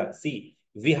the data. See,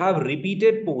 we have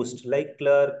repeated post like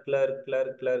clerk, clerk,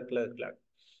 clerk, clerk, clerk, clerk.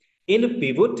 In a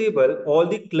pivot table, all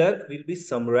the clerk will be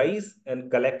summarized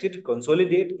and collected,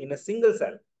 consolidate in a single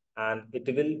cell, and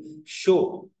it will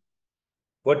show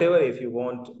whatever if you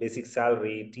want basic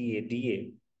salary, TA,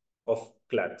 DA of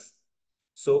clerks.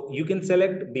 So you can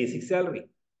select basic salary.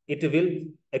 It will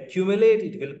accumulate,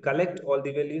 it will collect all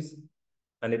the values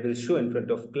and it will show in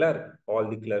front of clerk all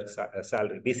the clerk's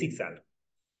salary, basic salary.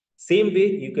 Same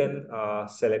way you can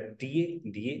select TA,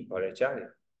 DA or HRA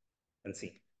and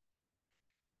see.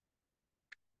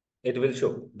 It will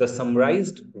show the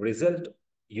summarized result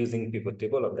using pivot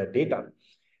table of that data.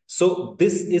 So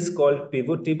this is called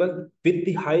pivot table with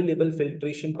the high level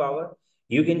filtration power.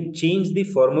 You can change the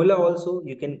formula also.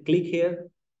 You can click here,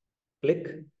 click,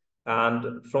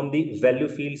 and from the value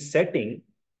field setting,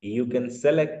 you can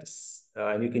select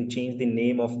and you can change the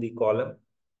name of the column.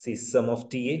 See sum of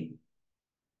TA.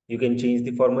 You can change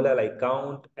the formula like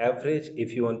count, average.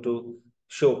 If you want to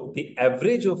show the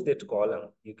average of that column,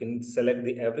 you can select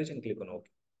the average and click on OK.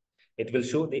 It will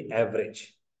show the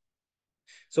average.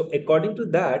 So according to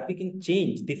that, we can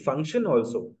change the function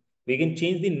also. We can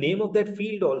change the name of that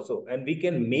field also, and we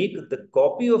can make the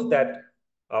copy of that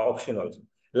option also.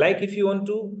 Like if you want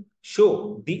to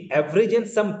show the average and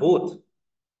sum both,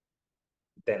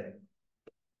 then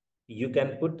you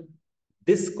can put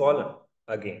this column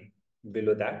again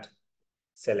below that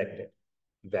selected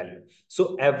value.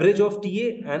 So average of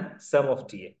TA and sum of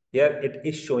TA. Here it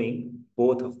is showing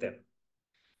both of them.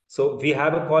 So we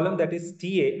have a column that is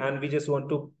TA and we just want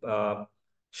to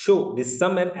show the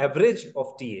sum and average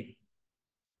of TA.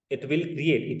 It will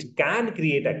create, it can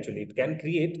create actually, it can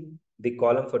create the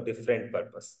column for different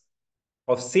purpose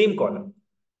of same column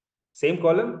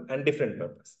and different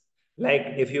purpose.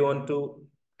 Like if you want to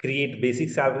create basic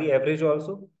salary average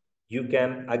also, you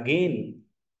can again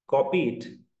copy it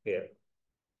here.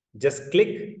 Just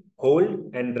click,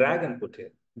 hold and drag and put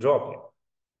here, drop here.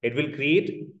 It will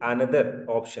create another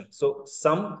option. So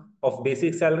sum of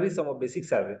basic salary, sum of basic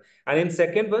salary. And in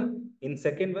second one,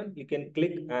 you can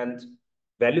click and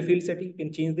value field setting, you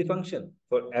can change the function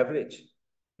for average.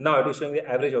 Now it is showing the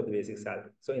average of the basic salary.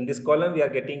 So in this column, we are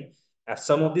getting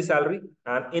sum of the salary,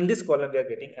 and in this column we are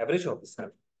getting average of the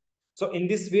salary. So in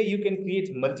this way, you can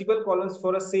create multiple columns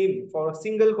for a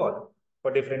single column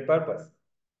for different purpose.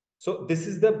 So this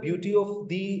is the beauty of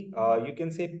the, you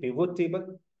can say, pivot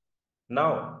table.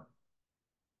 Now,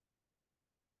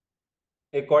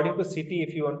 according to city,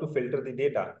 if you want to filter the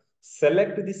data,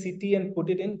 select the city and put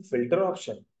it in filter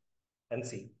option and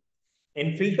see.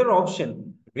 In filter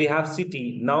option, we have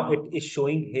city. Now it is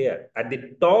showing here at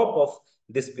the top of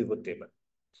this pivot table.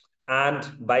 And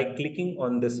by clicking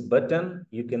on this button,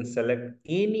 you can select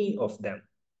any of them.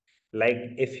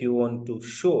 Like if you want to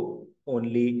show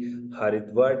only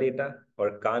Haridwar data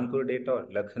or Kanpur data or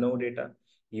Lucknow data,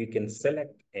 you can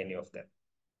select any of them.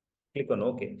 Click on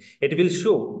OK. It will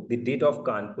show the data of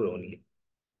Kanpur only.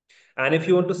 And if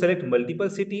you want to select multiple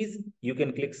cities, you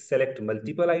can click select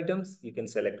multiple items. You can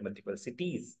select multiple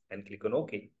cities and click on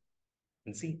OK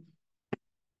and see.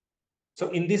 So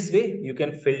in this way, you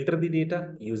can filter the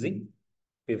data using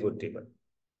pivot table.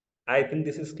 I think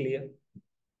this is clear.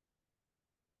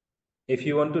 If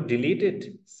you want to delete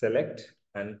it, select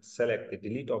the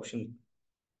delete option.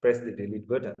 Press the delete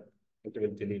button. It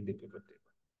will delete the pivot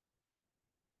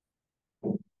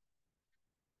table.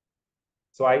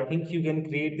 So I think you can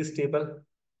create this table.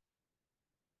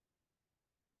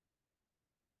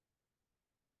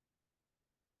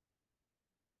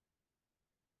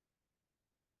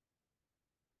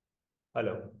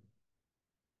 Hello.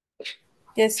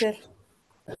 Yes, sir.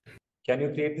 Can you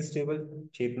create this table,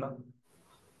 Chetna?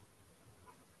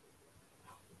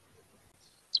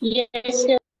 Yes,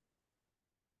 sir.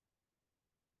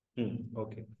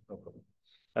 Okay, no problem.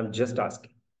 I'm just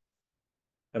asking.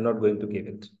 I'm not going to give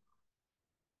it.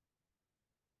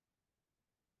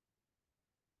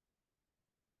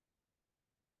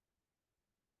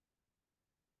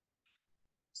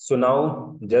 So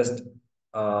now just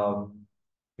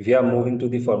we are moving to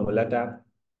the formula tab.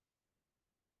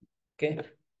 Okay.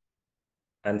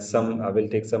 And I will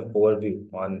take some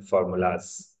overview on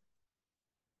formulas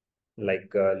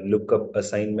like lookup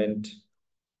assignment.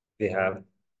 We have,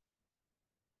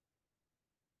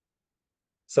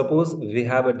 suppose we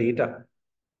have a data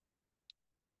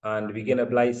and we can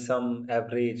apply some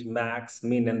average, max,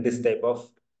 mean, and this type of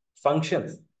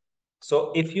functions.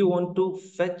 So if you want to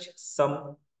fetch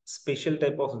some special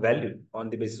type of value on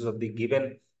the basis of the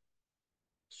given,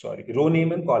 row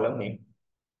name and column name,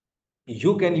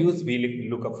 you can use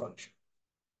VLOOKUP function.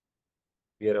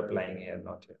 We are applying here,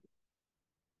 not here.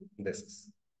 This is.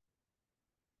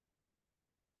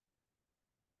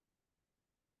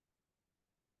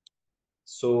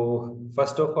 So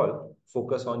first of all,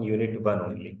 focus on unit 1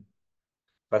 only.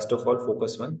 First of all,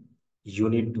 focus on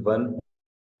unit 1.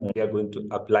 We are going to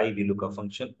apply VLOOKUP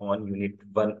function on unit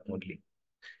 1 only.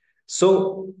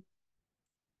 So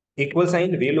equal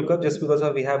sign VLOOKUP, just because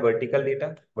we have vertical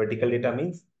data. Vertical data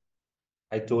means,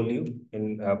 I told you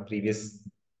in previous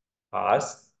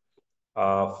hours,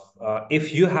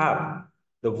 if you have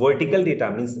the vertical data,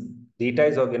 means data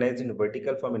is organized in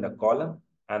vertical form in a column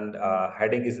and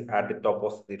heading is at the top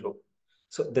of the row.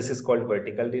 So this is called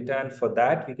vertical data, and for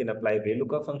that we can apply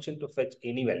VLOOKUP function to fetch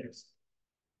any values.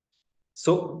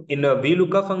 So in a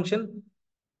VLOOKUP function,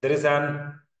 there is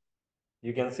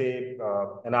you can say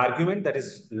an argument that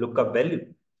is lookup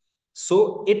value.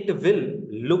 So it will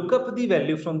look up the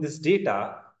value from this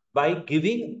data by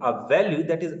giving a value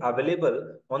that is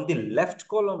available on the left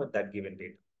column of that given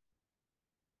data.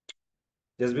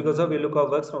 Just because of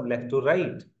VLOOKUP works from left to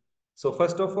right. So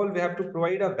first of all, we have to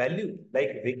provide a value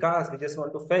like Vikas. We just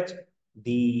want to fetch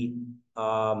the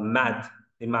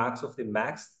the marks of the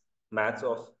maths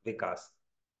of Vikas.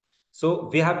 So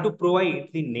we have to provide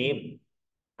the name.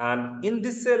 And in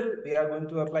this cell, we are going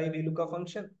to apply VLOOKUP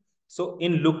function. So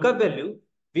in lookup value,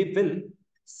 we will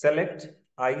select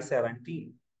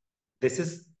I-17. This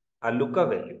is a lookup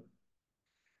value.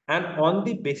 And on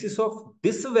the basis of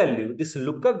this value, this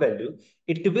lookup value,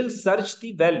 it will search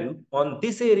the value on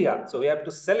this area. So we have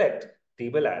to select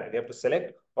table array. We have to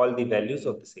select all the values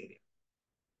of this area.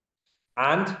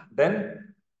 And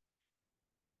then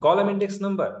column index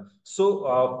number.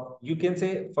 So you can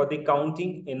say for the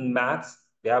counting in maths,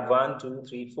 we have 1, 2,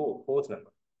 3, 4, fourth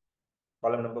number,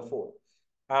 column number 4.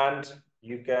 And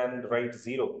you can write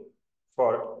 0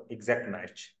 for exact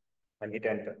match and hit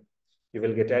enter. You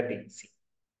will get a DC,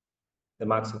 the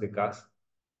marks of the class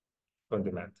from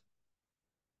the math.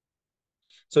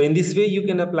 So in this way, you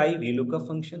can apply VLOOKUP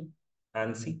function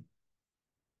and see.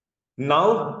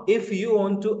 Now, if you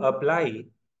want to apply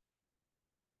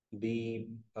the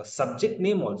subject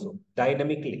name also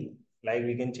dynamically, like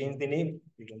we can change the name,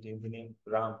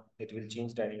 Ram, it will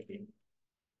change dynamically.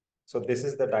 So this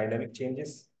is the dynamic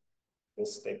changes.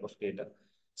 this type of data.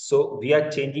 So we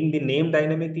are changing the name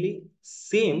dynamically.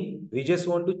 Same, we just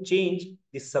want to change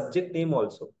the subject name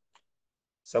also.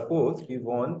 Suppose we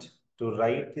want to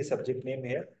write the subject name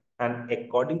here, and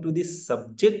according to the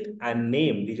subject and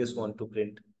name, we just want to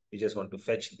print, we just want to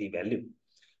fetch the value.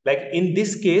 Like in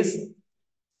this case,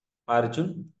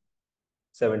 Arjun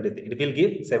 73. It will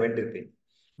give 73.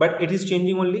 But it is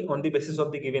changing only on the basis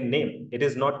of the given name. It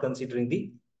is not considering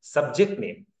the subject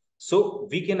name. So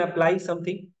we can apply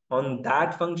something on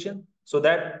that function so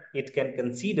that it can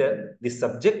consider the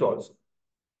subject also.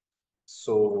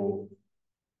 So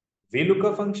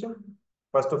VLOOKUP function,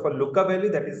 first of all, lookup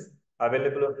value that is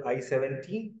available on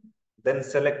I-17, then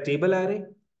select table array.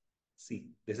 See,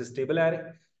 this is table array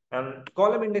and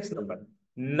column index number.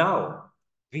 Now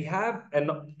we have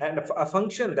a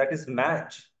function that is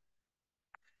match,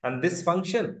 and this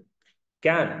function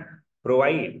can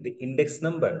provide the index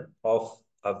number of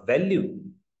a value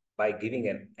by giving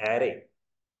an array.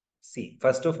 See,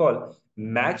 first of all,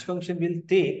 match function will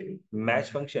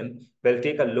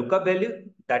take a lookup value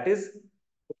that is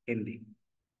in the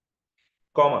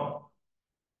comma.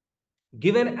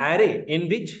 Give an array in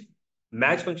which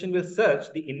match function will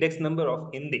search the index number of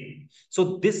Hindi.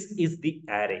 So this is the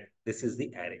array. This is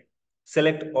the array.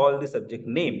 Select all the subject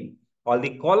name, all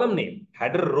the column name,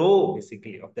 header row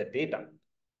basically of the data.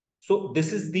 So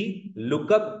this is the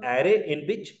lookup array in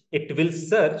which it will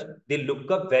search the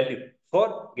lookup value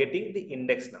for getting the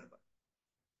index number.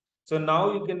 So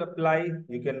now you can apply,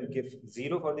 you can give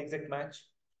 0 for the exact match,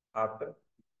 after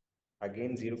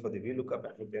again 0 for the VLOOKUP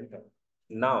and hit enter.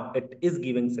 Now it is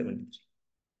giving 73.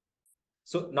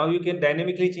 So now you can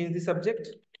dynamically change the subject,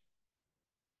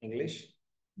 English,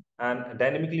 and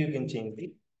dynamically you can change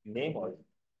the name also.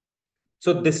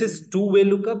 So this is two-way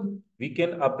lookup. We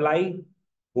can apply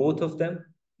both of them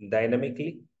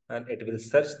dynamically and it will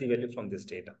search the value from this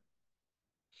data.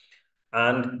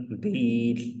 And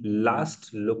the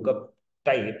last lookup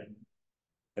type,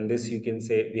 and this you can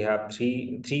say we have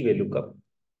three-way lookup.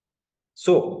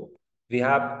 So we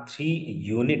have 3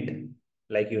 unit,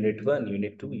 like unit 1,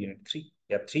 unit 2, unit 3.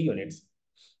 We have 3 units.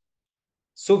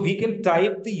 So we can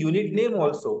type the unit name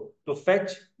also to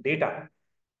fetch data.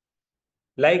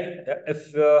 Like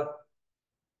if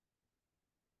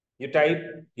you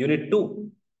type unit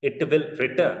 2, it will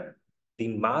return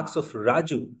the marks of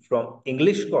Raju from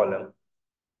English column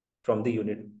from the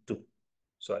unit 2.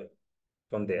 Sorry,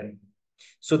 from there.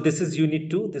 So this is unit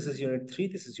 2, this is unit 3,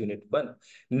 this is unit 1.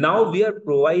 Now we are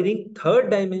providing third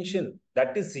dimension,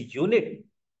 that is unit,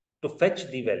 to fetch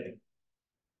the value.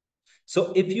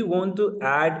 So if you want to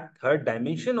add third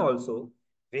dimension also,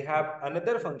 we have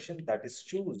another function that is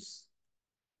choose.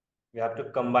 We have to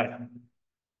combine.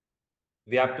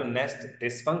 We have to nest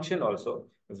this function also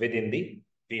within the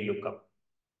VLOOKUP.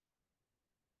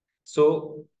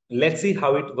 So let's see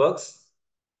how it works,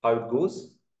 how it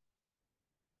goes.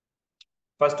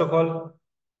 First of all,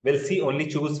 we'll see only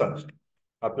choose function.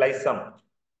 Apply sum.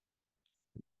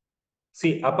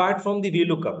 See, apart from the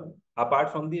VLOOKUP,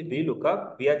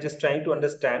 we are just trying to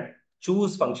understand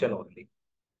choose function only.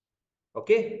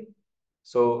 Okay.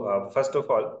 So first of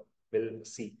all, we'll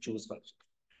see choose function.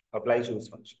 Apply choose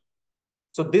function.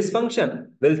 So this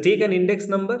function will take an index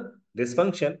number. This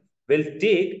function will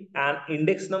take an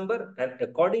index number, and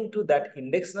according to that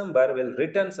index number will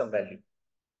return some value.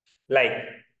 Like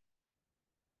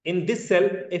in this cell,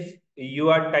 if you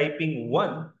are typing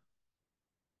 1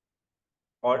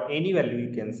 or any value,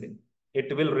 you can say,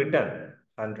 it will return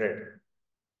 100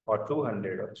 or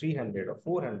 200 or 300 or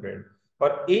 400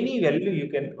 or any value you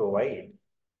can provide.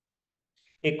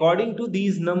 According to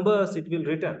these numbers, it will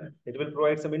return. It will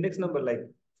provide some index number, like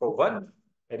for 1,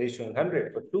 it is showing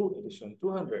 100, for 2, it is showing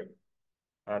 200,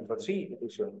 and for 3, it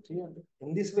is showing 300.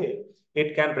 In this way,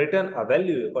 it can return a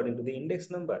value according to the index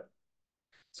number.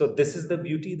 So this is the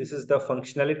beauty, this is the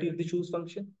functionality of the choose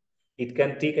function. It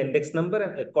can take index number,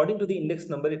 and according to the index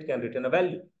number, it can return a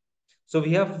value. So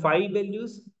we have 5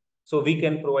 values. So we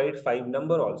can provide 5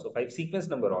 number also, 5 sequence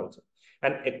number also.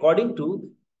 And according to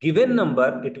given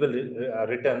number, it will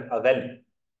return a value.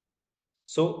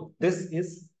 So this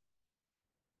is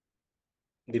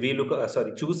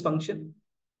the choose function.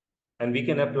 And we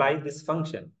can apply this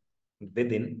function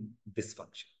within this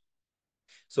function.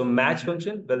 So match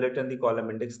function will return the column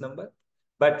index number.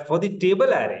 But for the table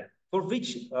array, for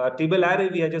which table array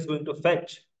we are just going to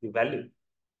fetch the value,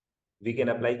 we can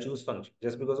apply choose function,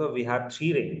 just because of we have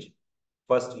 3 range.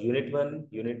 First unit 1,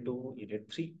 unit 2,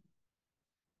 unit 3.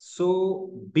 So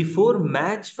before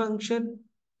match function,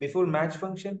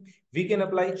 we can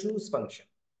apply choose function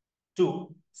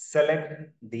to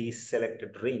select the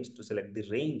selected range, to select the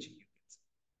range.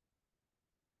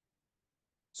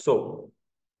 So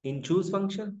in choose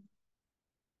function,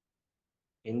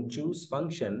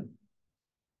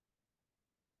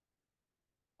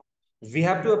 we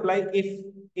have to apply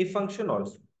if function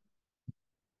also.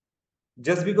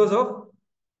 Just because of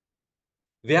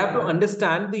we have to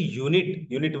understand the unit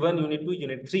 1, unit 2,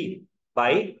 unit 3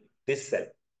 by this cell.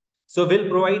 So we'll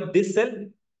provide this cell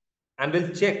and we'll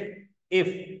check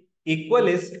if equal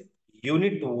is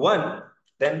unit 1,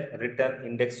 then return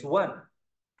index 1.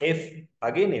 If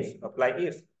again, if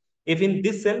apply if in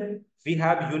this cell we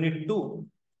have unit 2,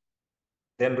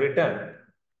 then return.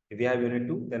 If we have unit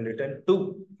 2, then return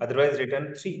 2, otherwise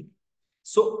return 3.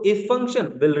 So if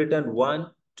function will return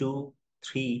 1, 2,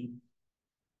 3,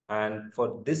 and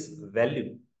for this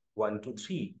value 1, 2,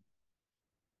 3,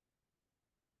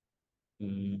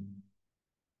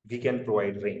 we can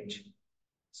provide range.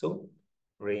 So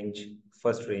range,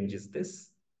 first range is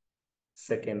this,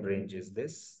 second range is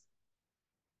this,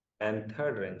 and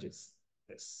third range is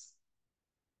this.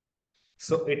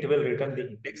 So it will return the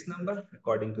index number.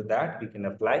 According to that, we can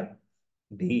apply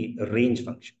the range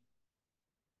function.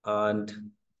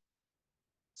 And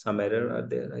some error are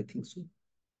there, I think so.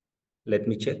 Let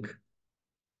me check.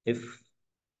 If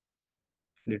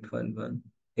unit 1,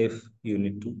 if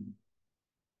unit 2,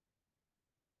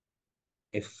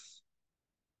 if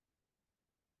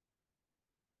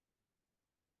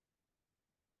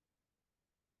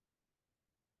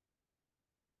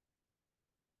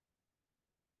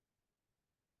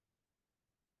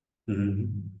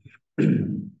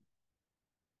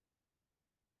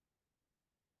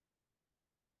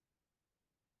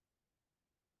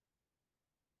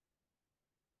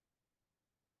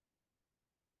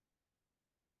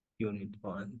unit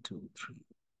 1, 2, 3.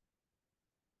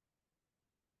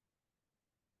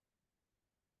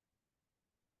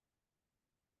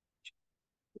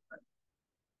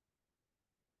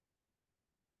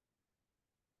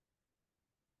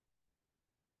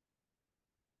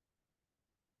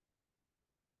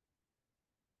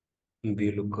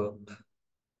 VLOOKUP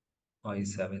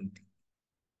I70.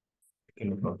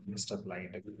 Just apply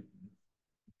it again.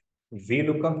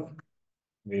 VLOOKUP,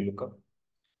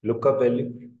 lookup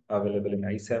value available in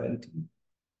I70.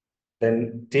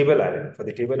 Then table array. For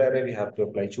the table array, we have to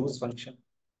apply choose function.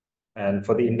 And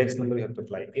for the index number, we have to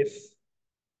apply if.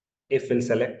 If will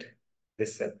select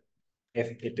this cell.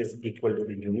 If it is equal to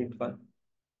the unit 1,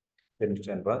 then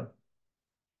return 1.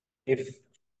 If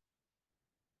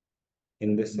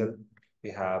in this cell we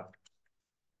have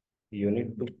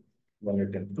unit 2, then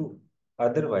return 2.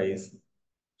 Otherwise,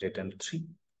 return 3.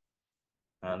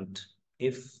 And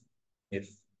if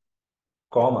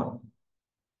comma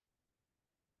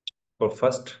for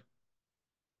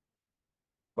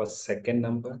second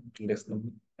number, index number,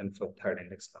 and for third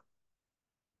index number.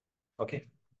 Okay.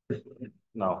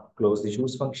 Now close the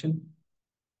choose function.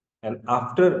 And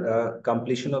after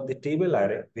completion of the table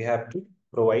array, we have to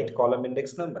provide column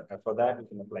index number. And for that, we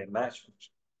can apply match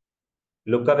function.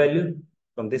 Look a value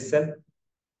from this cell,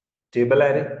 table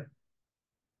array,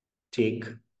 take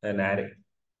an array,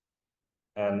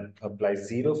 and apply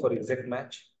 0 for exact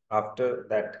match. After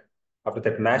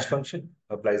that match function,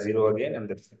 apply 0 again, and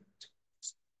that's it.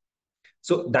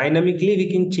 So dynamically,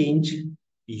 we can change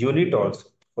unit also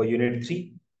for unit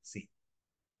 3, C,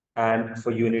 and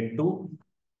for unit 2,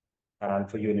 and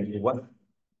for unit 1,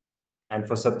 and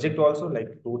for subject also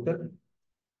like total,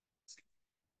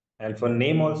 and for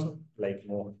name also like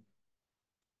Mohan.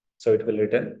 So it will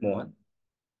return Mohan,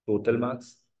 total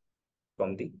marks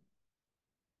from the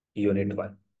unit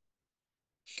 1.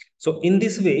 So in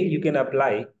this way, you can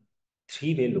apply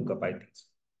 3-way lookup, I think.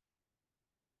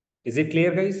 Is it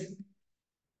clear, guys?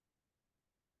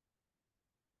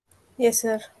 Yes,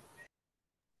 sir.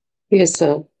 Yes,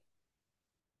 sir.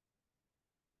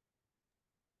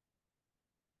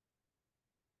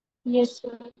 Yes,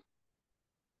 sir.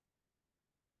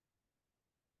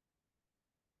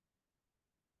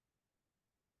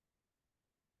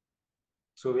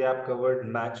 So we have covered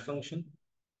match function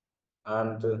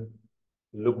and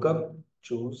lookup,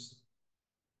 choose,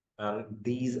 and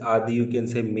these are the, you can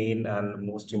say, main and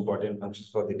most important functions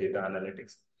for the data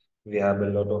analytics. We have a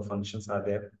lot of functions are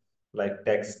there, like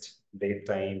text, date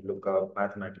time, lookup,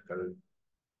 mathematical.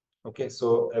 Okay,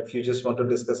 so if you just want to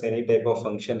discuss any type of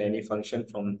function, any function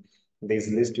from this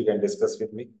list, you can discuss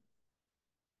with me.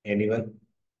 Anyone?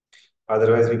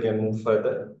 Otherwise, we can move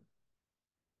further.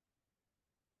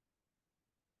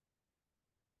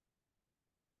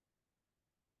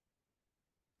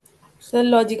 Sir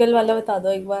logical वाला बता दो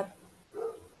एक बार.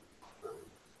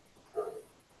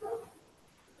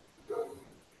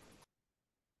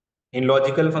 In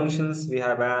logical functions, we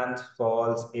have and,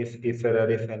 false, if error,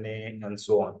 if any, and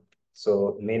so on.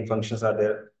 So main functions are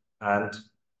there, and,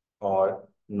 or,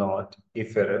 not,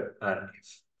 if error, and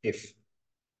if.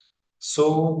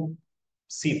 So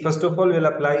see, first of all, we'll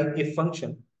apply if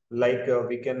function. Like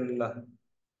we can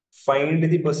find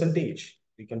the percentage.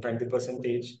 We can find the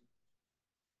percentage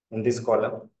in this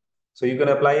column. So you can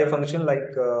apply a function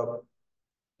like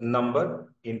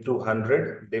number into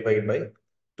 100 divided by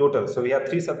total. So we have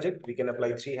three subjects. We can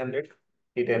apply 300,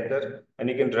 hit enter, and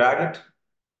you can drag it.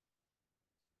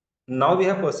 Now we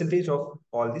have percentage of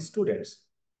all the students.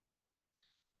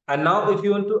 And now if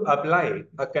you want to apply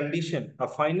a condition, a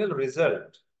final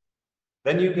result,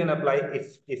 then you can apply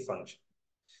if function.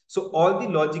 So all the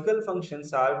logical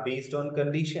functions are based on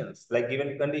conditions. Like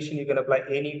given condition, you can apply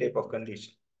any type of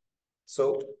condition.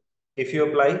 So if you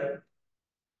apply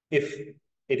if,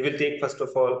 it will take first of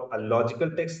all a logical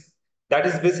text. That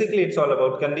is basically, it's all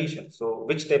about condition. So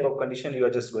which type of condition you are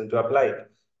just going to apply.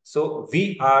 So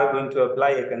we are going to apply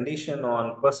a condition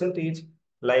on percentage,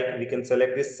 like we can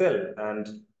select this cell,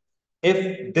 and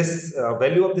if this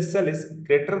value of this cell is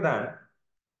greater than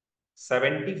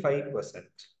 75%,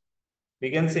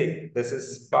 we can say this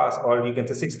is pass, or you can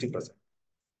say 60%.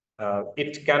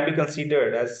 It can be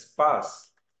considered as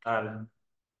pass, and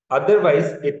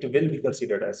otherwise it will be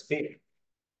considered as fail.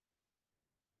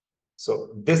 So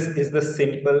this is the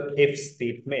simple if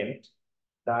statement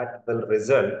that will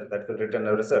return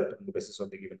a result on the basis of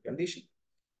the given condition.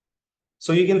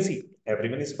 So you can see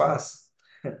everyone is pass.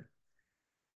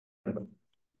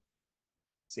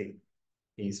 See,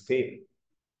 he's fail.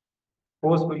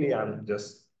 Forcefully, I'm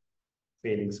just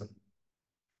failing some.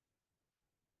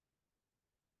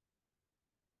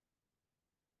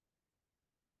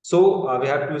 So we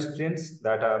have two students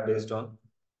that are based on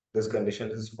this condition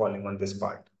is falling on this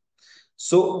part.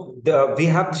 So we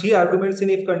have three arguments in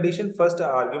if condition. First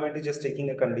argument is just taking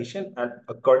a condition, and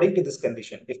according to this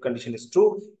condition, if condition is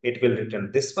true, it will return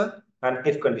this one, and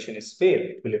if condition is fail,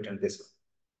 it will return this one.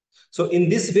 So in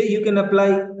this way, you can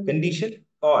apply condition,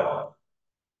 or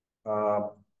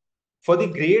for the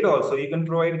grade also, you can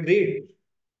provide grade.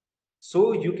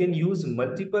 So you can use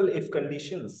multiple if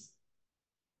conditions.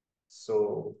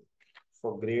 So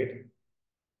for grade,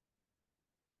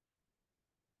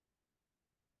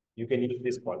 you can use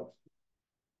this column.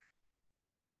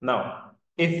 Now,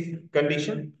 if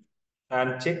condition,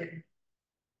 and check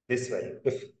this value.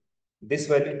 If this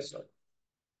value is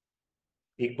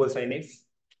equal sign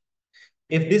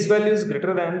if this value is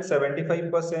greater than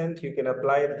 75%, you can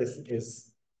apply this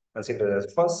is considered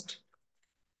as first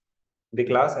the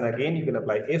class, and again you can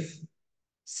apply if,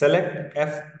 select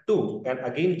F2, and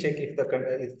again check if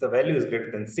the value is greater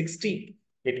than 60,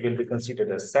 it will be considered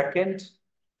as second,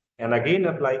 and again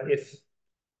apply if,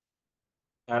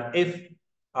 and if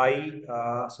F2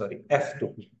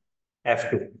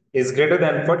 is greater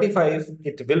than 45,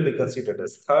 it will be considered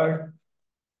as third,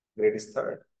 grade is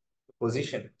third,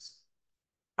 position is.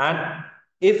 And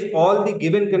if all the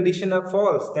given condition are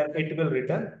false, then it will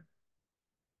return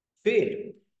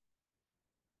fail.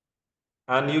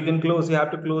 And you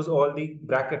have to close all the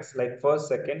brackets like first,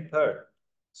 second, third.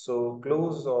 So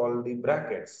close all the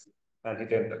brackets and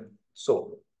hit enter.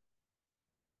 So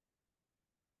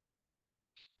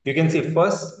you can see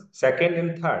first, second,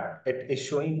 and third. It is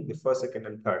showing the first, second,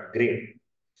 and third grade.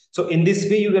 So in this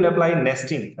way, you can apply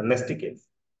nesting, a nesting case.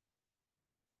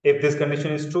 If this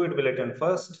condition is true, it will return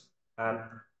first. And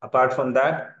apart from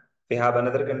that, we have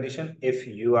another condition. If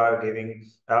you are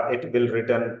giving, it will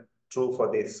return true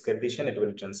for this condition, it will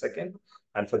return second.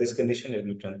 And for this condition, it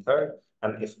will return third.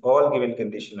 And if all given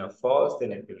condition are false,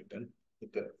 then it will return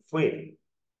fail.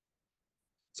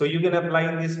 So you can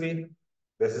apply in this way.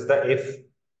 This is the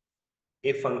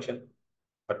if function,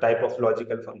 a type of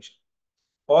logical function.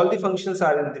 All the functions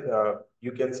are in the,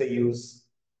 you can say use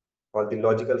all the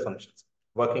logical functions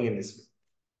working in this way.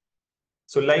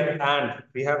 So like and,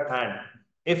 we have and.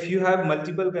 If you have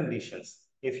multiple conditions,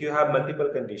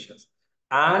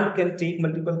 and can take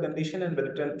multiple condition and will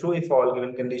return true if all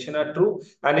given condition are true,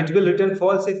 and it will return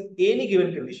false if any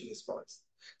given condition is false.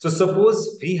 So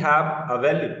suppose we have a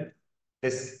value,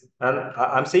 this, and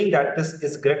I'm saying that this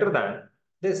is greater than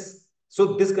this.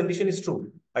 So this condition is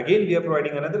true. Again, we are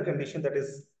providing another condition, that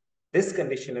is this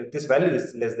condition, this value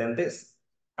is less than this,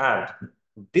 and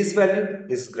this value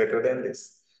is greater than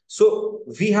this. So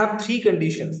we have three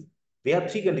conditions. We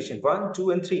have three conditions, 1, 2,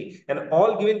 and 3, and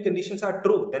all given conditions are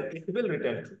true, then it will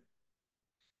return true.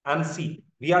 And see,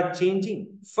 we are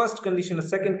changing first condition, or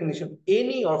second condition,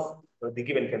 any of the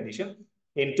given condition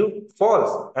into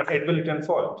false, and it will return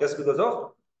false just because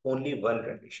of only one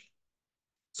condition.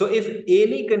 So if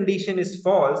any condition is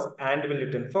false and will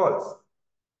return false,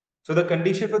 So the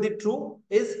condition for the true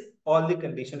is all the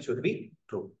conditions should be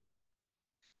true.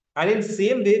 And in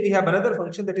same way, we have another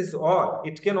function that is OR.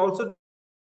 It can also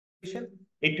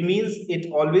it means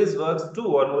it always works two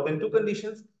or more than two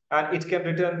conditions, and it can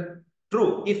return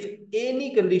true if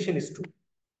any condition is true.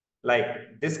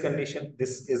 Like this condition,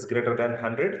 this is greater than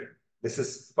 100. This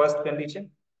is first condition,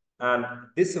 and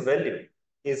this value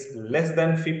is less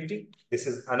than 50. This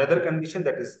is another condition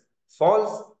that is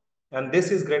false, and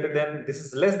this is greater than, this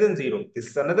is less than 0. This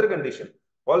is another condition,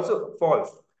 also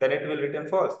false. Then it will return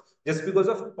false, just because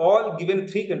of all given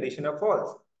three conditions are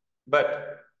false.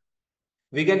 But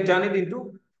we can turn it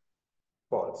into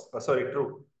false, sorry,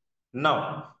 true.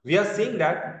 Now, we are saying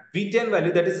that V10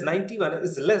 value, that is 91,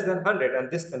 is less than 100,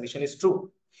 and this condition is true.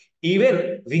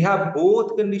 Even we have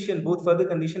both condition, both further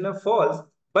condition are false,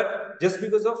 but just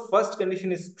because of first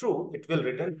condition is true, it will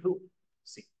return true.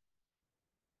 See.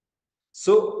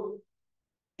 So,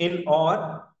 in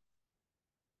OR,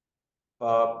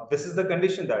 this is the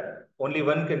condition that only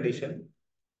one condition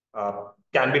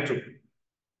can be true.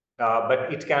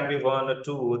 But it can be 1 or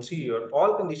 2 or 3 or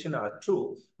all conditions are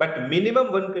true, but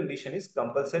minimum one condition is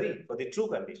compulsory for the true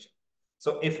condition.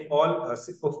 So if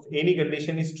any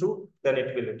condition is true, then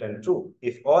it will return true.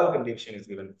 If all condition is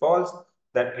given false,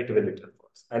 then it will return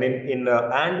false. And in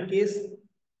AND case,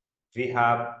 we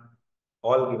have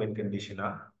all given condition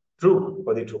are true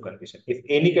for the true condition. If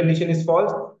any condition is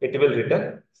false, it will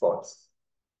return false.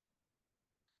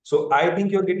 So I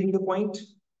think you're getting the point.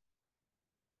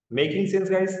 Making sense,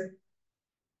 guys?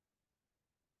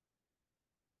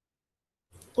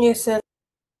 Yes, sir.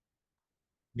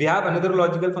 We have another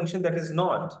logical function that is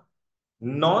not.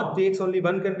 Not takes only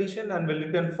one condition and will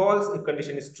return false if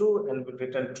condition is true, and will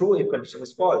return true if condition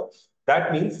is false.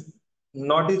 That means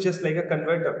not is just like a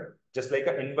converter, just like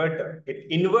an inverter. It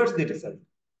inverts the result.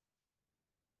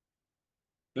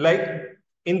 Like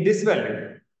in this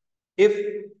value, if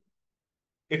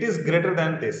it is greater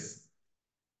than this,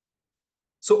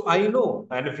 so I know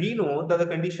and we know that the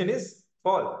condition is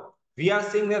false. We are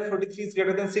saying that 43 is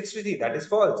greater than 63. That is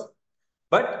false.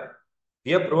 But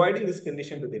we are providing this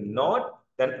condition to the not,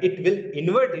 then it will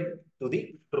invert it to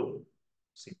the true.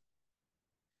 See.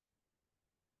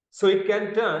 So it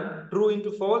can turn true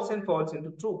into false and false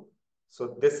into true.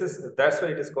 So that's why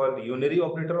it is called unary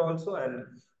operator also, and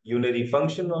unary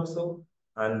function also,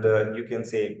 and you can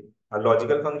say a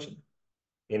logical function,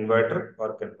 inverter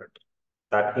or converter,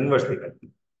 that inverts the value.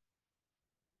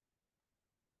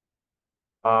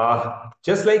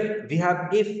 Just like we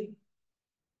have if,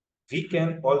 we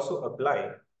can also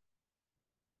apply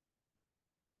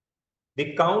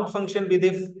the count function with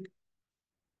if,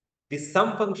 the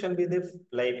sum function with if,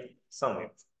 like sum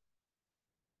if.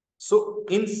 So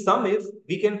in sum if,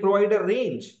 we can provide a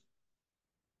range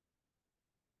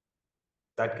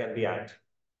that can be added.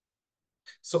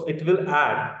 So it will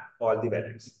add all the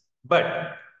values.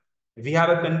 But we have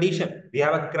a condition, we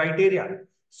have a criteria.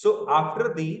 So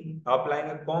after the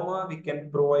applying a comma, we can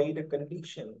provide a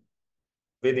condition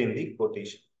within the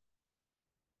quotation.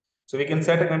 So we can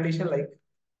set a condition like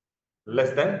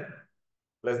less than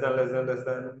 200,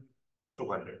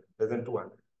 less than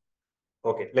 200.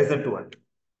 Okay, less than 200.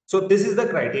 So this is the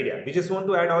criteria. We just want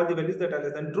to add all the values that are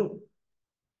less than true.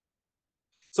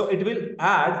 So it will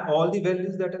add all the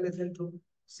values that are less than true.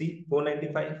 See,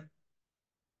 495.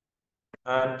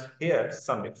 And here,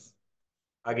 sum if.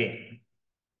 Again,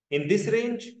 in this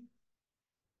range,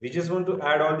 we just want to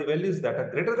add all the values that are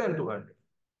greater than 200.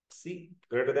 See,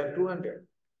 greater than 200.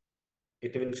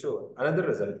 It will show another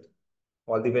result.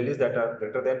 All the values that are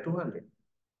greater than 200.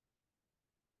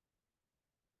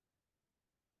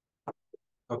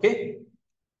 Okay?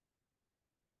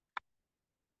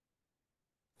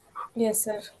 Yes,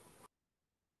 sir.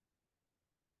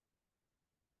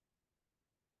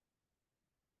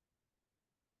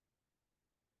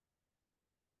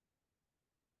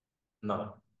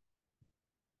 Now,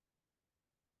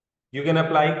 you can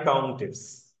apply count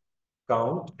ifs.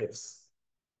 Count ifs.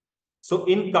 So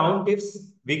in count ifs,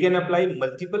 we can apply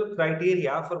multiple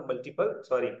criteria for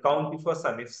count if for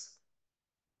sum ifs.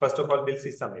 First of all, we'll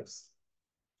see sum ifs.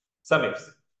 Sum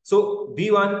ifs. So we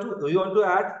want to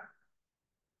add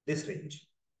this range.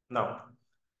 Now,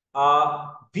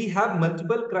 we have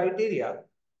multiple criteria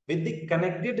with the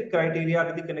connected criteria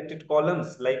with the connected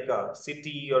columns like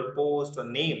city or post or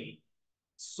name.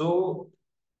 So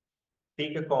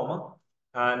take a comma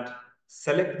and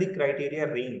select the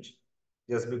criteria range,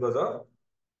 just because of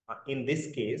in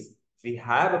this case we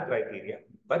have a criteria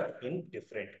but in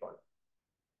different column.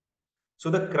 So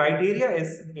the criteria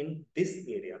is in this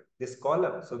area, this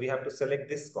column. So we have to select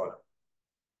this column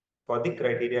for the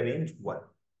criteria range 1.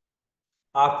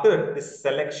 After the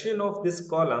selection of this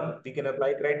column, we can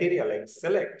apply criteria like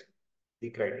select the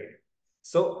criteria.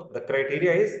 So the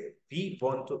criteria is we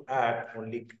want to add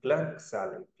only clerk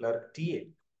salary, clerk TA.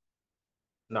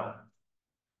 Now,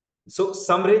 so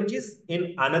some ranges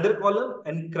in another column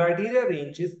and criteria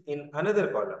ranges in another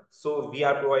column. So we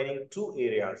are providing two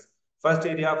areas. First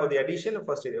area for the addition,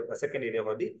 second area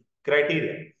for the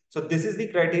criteria. So this is the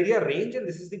criteria range and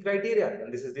this is the criteria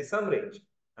and this is the sum range.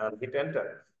 And hit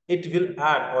enter. It will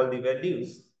add all the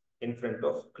values in front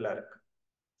of clerk.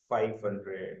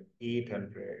 500,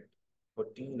 800,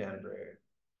 1400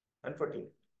 and 14.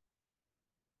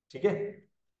 ठीक है?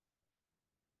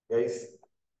 Guys,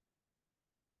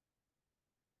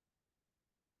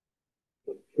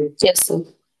 Yes, sir.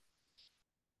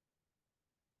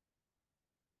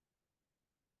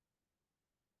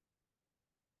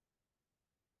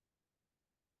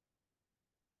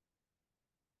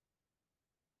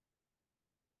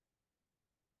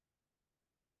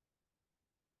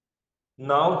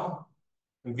 now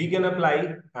we can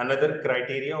apply another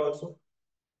criteria also.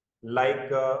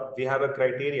 Like we have a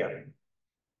criteria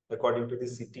according to the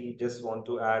city, just want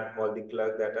to add all the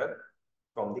clerks that are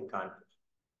from the country.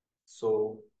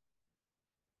 So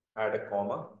add a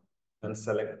comma and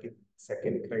select the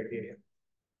second criteria.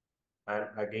 And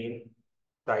again,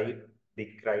 type the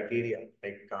criteria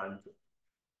like country.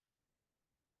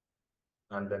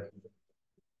 And then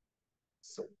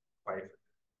so 5.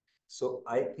 So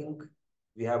I think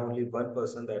we have only one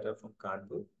person that are from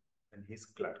Kanpur and he's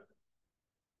clerk.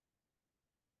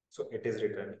 So it is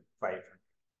returning 5.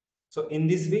 So in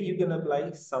this way, you can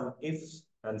apply some ifs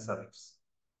and some ifs.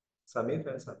 Some if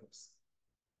and some ifs.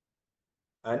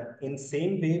 And in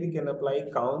same way, we can apply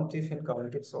count if and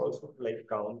count ifs also, like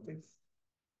count if.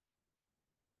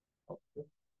 Okay.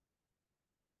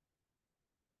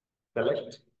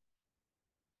 Select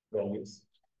values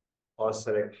or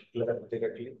select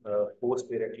directly, post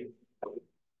directly,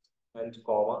 and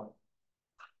comma,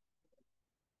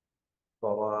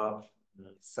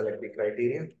 select the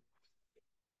criteria,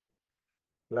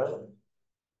 plus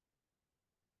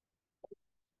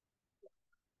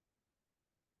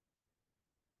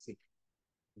see,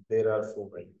 there are 4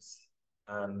 values.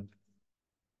 And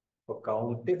for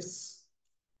count ifs,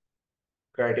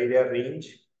 criteria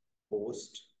range,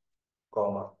 post,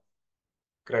 comma,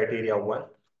 criteria 1,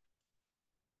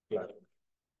 clerk.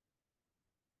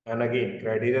 And again,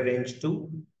 criteria range 2,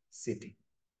 city,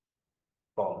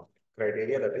 comma,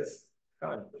 criteria that is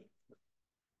Kanpur.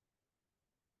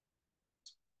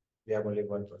 We have only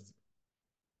one person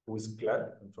who is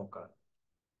clerk and from Kanpur.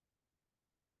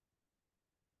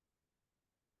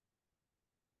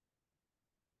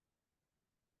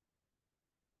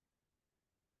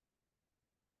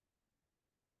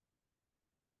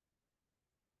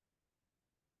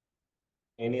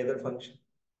 Any other function?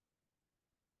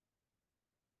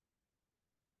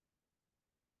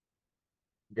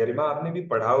 गरिमा आपने भी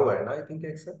पढ़ा हुआ है ना I think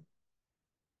Excel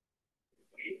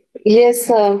Yes,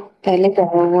 sir. पहले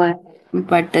करा हुआ है.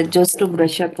 But just to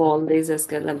brush up all these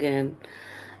skill again.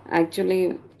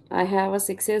 Actually, I have a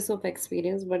 6 years of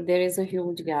experience, but there is a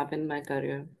huge gap in my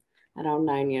career, around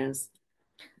 9 years.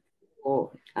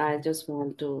 So I just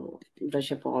want to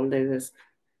brush up all this.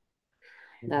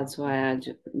 That's why I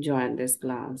joined this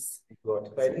class.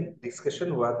 I think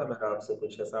discussion हुआ था मेरा आपसे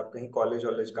कुछ ऐसा आप कहीं college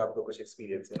वॉलेज का आपको कुछ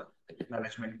एक्सपीरियंस है ना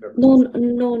मैनेजमेंट का कुछ No, ऐसा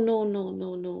no, no, no, no,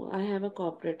 no. I have a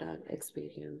corporate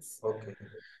experience. Okay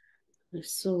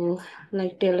So,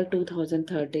 like till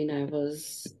 2013, I was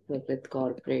with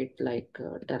corporate, like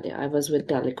I was with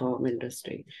telecom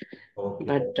industry. Okay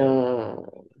But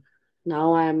now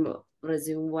I'm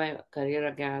resume my career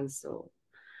again, so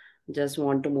just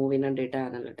want to move in a data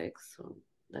analytics. So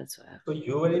that's why. So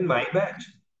you were in my batch?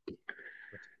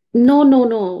 No, no,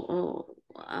 no.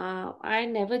 I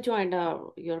never joined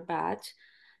your batch.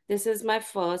 This is my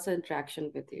first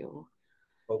interaction with you.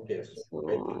 Okay. So,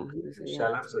 I think yeah,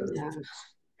 Shalab yeah. services.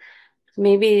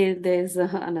 Maybe there's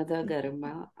another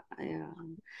Garima. Yeah.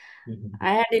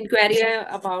 I had inquiry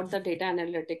about the data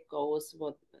analytic course,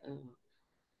 what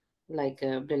like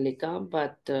Brilica,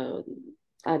 but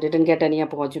I didn't get any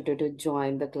opportunity to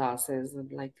join the classes.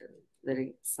 Like there is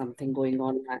something going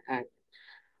on in my hand.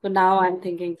 So now I'm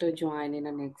thinking to join in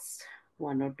the next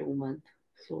 1 or 2 months.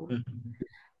 So And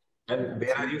that's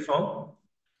where are it. you from?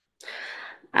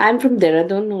 I'm from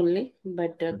Dehradun only,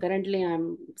 but currently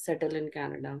I'm settled in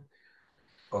Canada.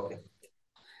 Okay.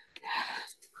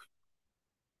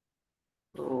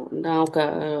 So now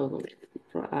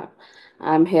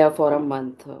I'm here for a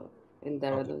month in Okay.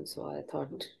 Dehradun. So I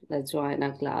thought let's join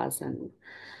a class, and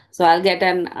so I'll get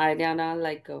an idea now,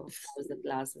 like how the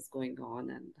class is going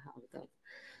on and how the.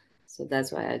 So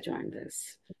that's why I joined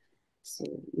this. So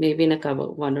maybe in a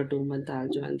couple 1 or 2 months, I'll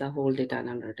join the whole data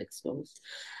analytics course.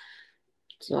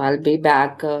 So I'll be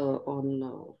back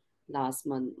on last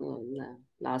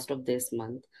of this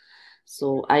month.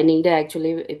 So I need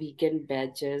actually weekend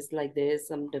batches. Like there is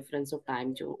some difference of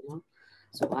time zone. No?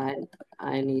 So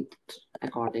I need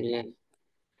accordingly.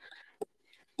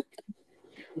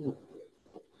 Yeah.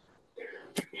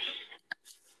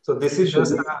 So this is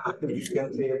just you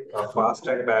can say a fast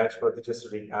track batch for the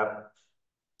just recap.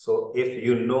 So if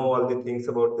you know all the things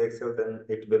about the Excel, then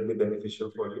it will be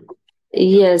beneficial for you.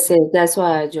 Yes, yes, that's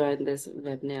why I joined this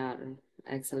webinar,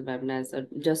 Excel webinar, so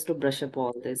just to brush up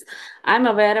all this. I'm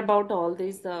aware about all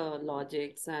these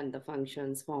logics and the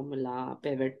functions, formula,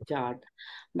 pivot chart,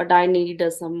 but I need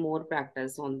some more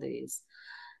practice on these.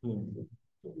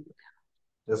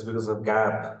 Just because of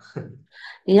gap.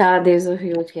 Yeah, there's a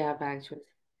huge gap actually,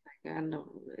 and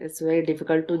it's very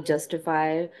difficult to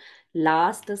justify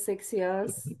last 6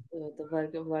 years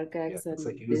the work Yeah, X it's a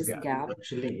and huge this gap. gap.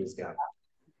 Actually, huge gap.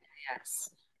 Yes.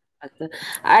 But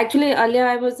actually, earlier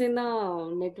I was in the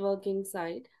networking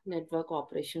side, network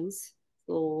operations.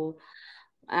 So,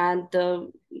 and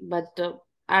but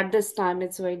at this time,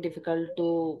 it's very difficult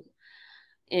to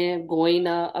go in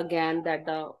again that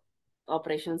the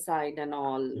operation side and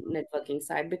all networking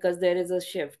side because there is a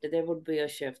shift. There would be a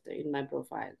shift in my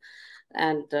profile,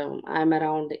 and I'm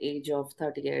around the age of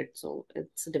 38, so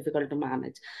it's difficult to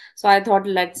manage. So I thought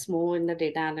let's move in the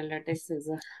data analytics.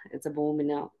 It's a boom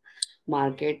in a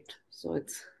market, so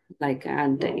it's like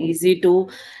and easy to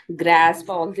grasp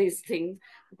all these things,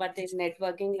 but in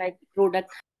networking like product.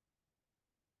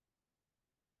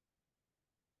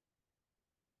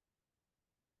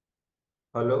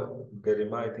 Hello,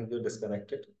 Garima, I think you're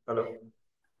disconnected. Hello.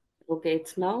 Okay,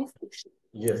 it's now.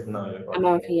 Yes, now you're I'm audible.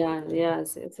 out here.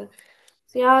 Yes, so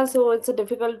yeah, so it's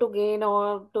difficult to gain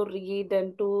or to read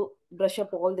and to brush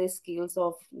up all these skills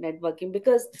of networking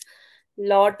because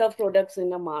lot of products in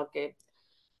the market.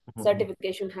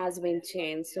 Certification has been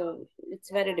changed, so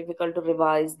it's very difficult to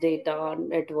revise data,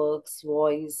 networks,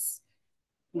 voice,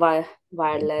 Yes,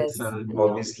 wireless, and and all.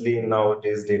 obviously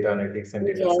nowadays data analytics and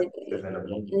data Yeah, science is in a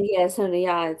boom. yes, and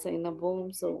yeah, it's in a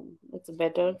boom, so it's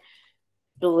better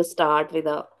to start with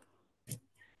a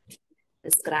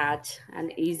scratch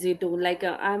and easy to like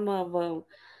I'm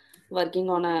working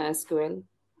on a SQL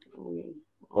on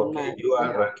Okay, my you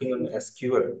are yeah. working on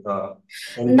SQL.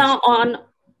 In which? Now on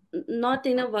not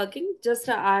in a working, just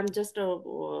I'm just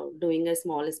doing a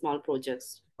small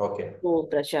projects Okay. to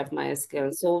brush up my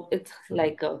skills. So it's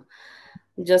like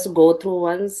just go through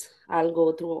once. I'll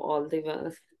go through all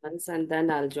the ones and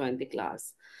then I'll join the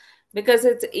class because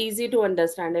it's easy to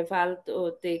understand. If I'll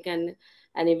take any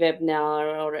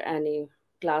webinar or any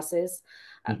classes,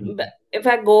 but if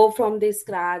I go from the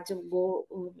scratch,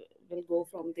 will go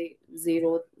from the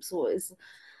zero. So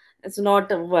it's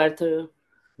not worth to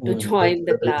It join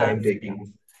the will be class. time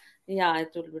taking. Yeah,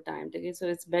 it will be time taking. So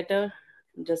it's better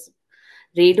just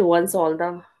read once all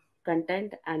the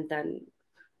content and then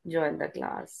join the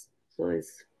class. So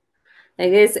it's I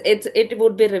guess it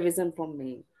would be revision from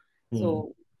me.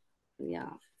 So yeah.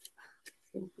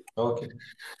 Okay.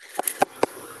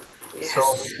 So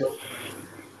Yes.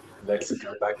 let's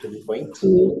come back to the point.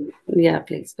 Yeah,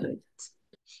 please go ahead.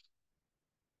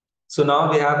 So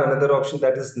now we have another option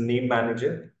that is name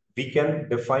manager. We can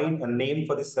define a name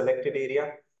for the selected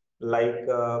area. Like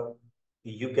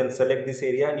you can select this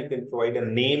area and you can provide a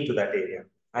name to that area.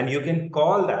 And you can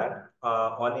call that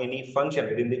on any function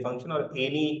within the function or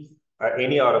any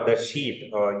out of that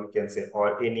sheet, or you can say,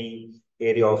 or any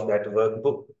area of that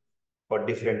workbook for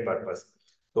different purpose.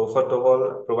 So first of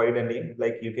all, provide a name,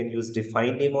 like you can use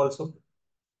define name also,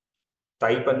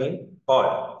 type a name,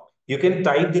 or you can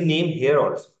type the name here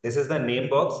also. This is the name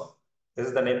box. This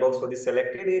is the name box for the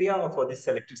selected area or for the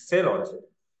selected cell also.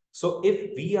 So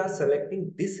if we are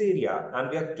selecting this area and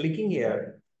we are clicking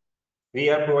here, we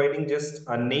are providing just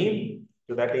a name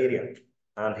to that area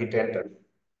and hit enter.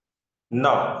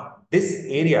 Now, this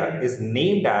area is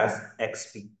named as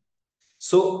XP.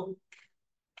 So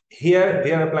here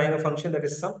we are applying a function that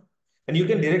is sum, and you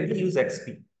can directly use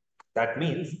XP. That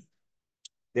means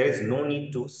there is no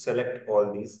need to select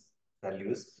all these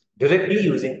values. Directly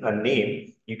using a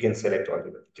name, you can select all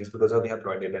the values just because we have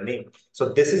provided a name. So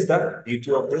this is the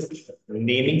beauty of this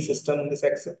naming system in this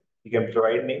Excel. You can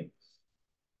provide name,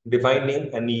 define name,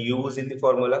 and use in the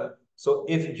formula. So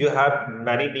if you have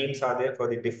many names are there for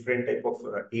the different type of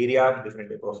area, different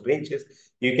type of ranges,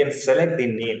 you can select the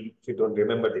name. If you don't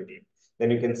remember the name,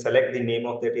 then you can select the name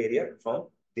of that area from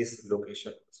this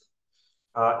location.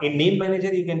 In name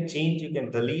manager, you can change, you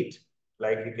can delete,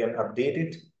 like you can update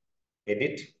it,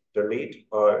 edit, delete,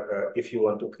 or if you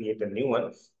want to create a new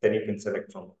one, then you can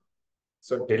select from.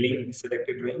 So delete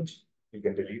selected range, you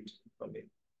can delete from it.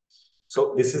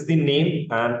 So this is the name,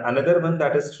 and another one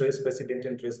that is trace precedent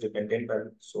and trace dependent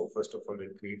value. So first of all, we'll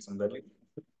create some value.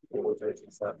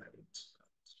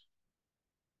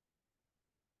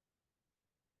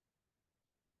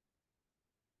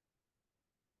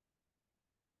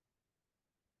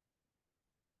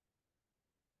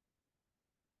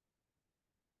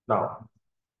 Now,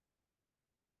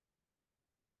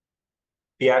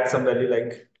 we add some value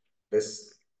like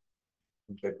this,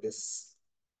 get this,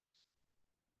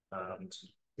 and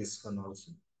this one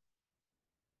also,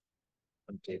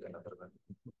 and take another one,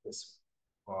 this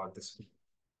or this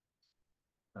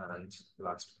one, and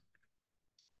last one.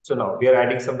 So now we are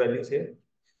adding some values here.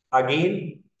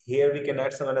 Again, here we can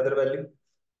add some another value.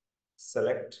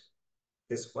 Select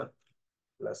this one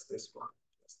plus this one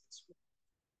plus this one.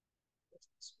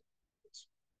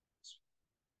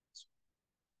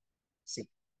 See.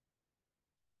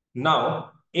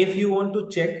 Now, if you want to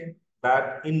check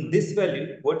that in this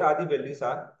value, what are the values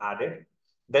are added,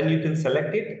 then you can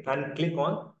select it and click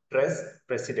on trace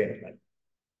precedent value.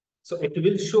 So it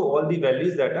will show all the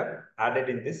values that are added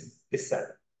in this cell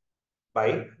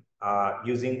by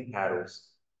using arrows.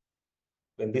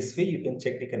 In this way, you can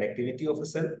check the connectivity of a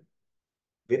cell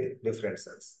with different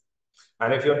cells.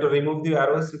 And if you want to remove the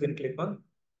arrows, you can click on.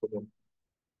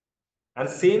 And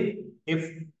same,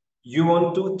 if you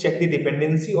want to check the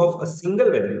dependency of a single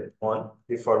value on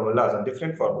the formulas, on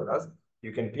different formulas,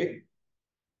 you can click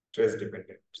trace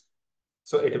dependent.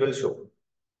 So it will show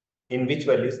in which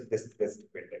values this is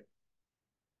dependent.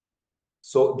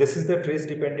 So this is the trace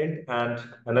dependent, and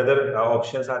another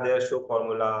options are there, show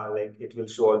formula, like it will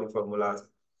show all the formulas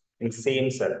in same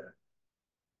cell.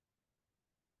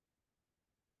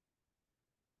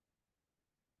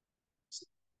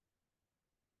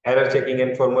 Error checking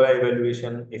and formula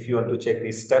evaluation. If you want to check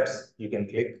these steps, you can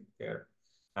click here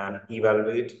and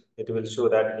evaluate. It will show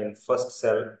that in first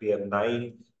cell we have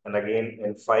 9, and again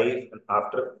in 5, and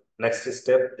after next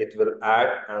step it will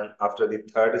add, and after the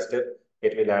third step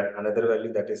it will add another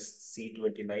value, that is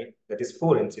C29, that is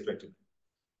 4 in C29.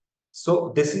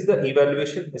 So this is the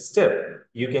evaluation step.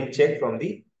 You can check from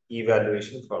the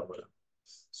evaluation formula.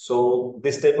 So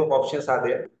this type of options are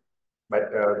there,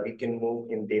 but we can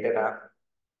move in data tab.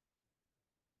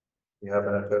 We have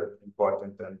another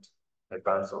important and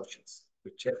advanced options to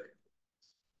check.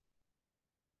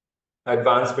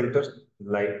 Advanced filters,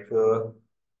 like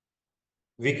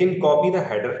we can copy the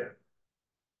header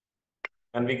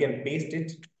and we can paste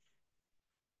it.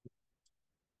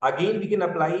 Again, we can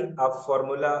apply a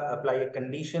formula, apply a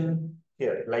condition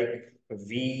here, like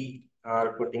we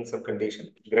are putting some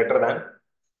condition greater than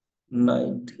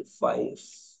 95,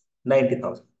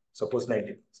 90,000, suppose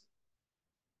 90,000.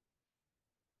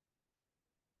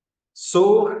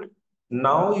 So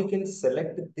now you can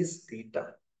select this data,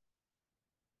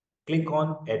 click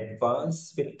on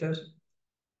advanced filter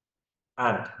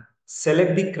and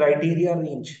select the criteria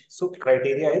range. So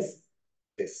criteria is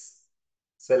this,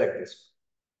 select this.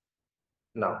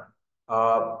 Now,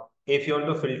 if you want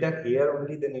to filter here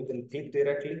only, then you can click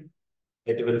directly.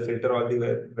 It will filter all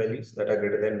the values that are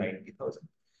greater than 90,000.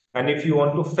 And if you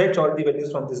want to fetch all the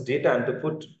values from this data and to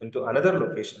put into another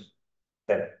location,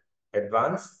 then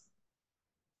advanced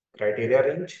criteria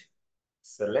range,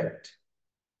 select,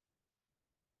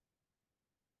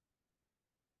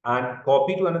 and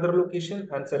copy to another location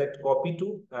and select copy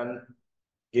to and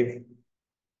give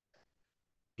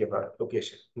a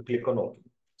location. You click on OK.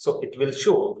 So it will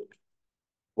show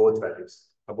both values,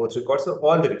 both records, or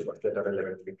all the records that are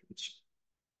relevant to each.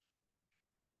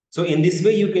 So in this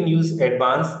way, you can use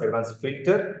advanced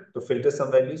filter to filter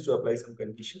some values to apply some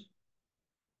condition.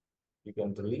 You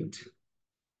can delete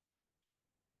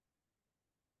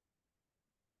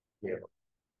here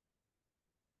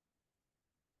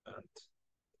and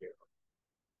here.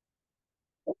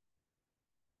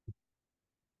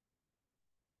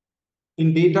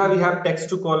 In data, we have text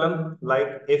to column,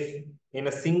 like if in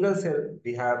a single cell,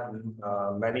 we have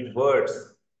many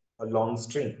words, a long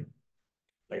string,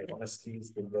 like honesty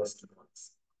is the best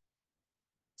ones.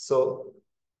 So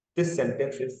this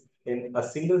sentence is in a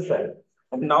single cell.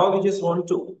 And now we just want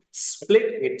to split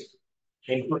it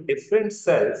into different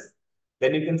cells.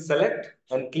 Then you can select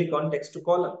and click on text to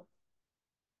column.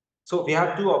 So we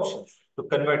have two options to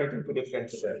convert it into different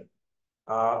cells.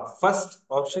 First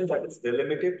option, that is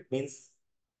delimited, means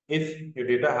if your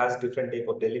data has different type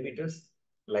of delimiters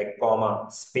like comma,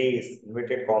 space,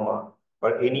 inverted comma,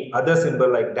 or any other symbol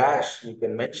like dash, you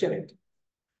can mention it.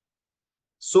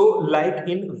 So like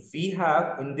we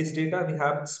have in this data, we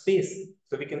have space.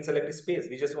 So we can select space.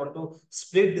 We just want to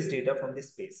split this data from this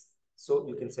space. So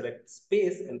you can select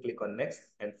space and click on next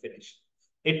and finish.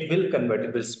 It will convert,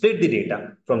 it will split the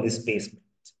data from this space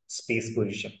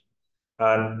position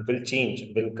and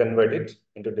will convert it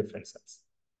into different cells.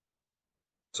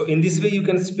 So in this way, you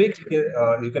can split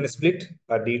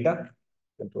a data.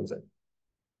 Control Z.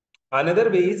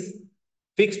 Another way is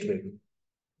fixed way.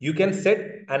 You can set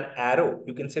an arrow.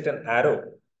 You can set an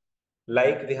arrow.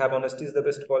 Like we have honesty is the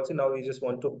best policy. Now we just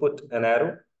want to put an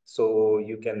arrow. So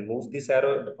you can move this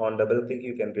arrow on double click.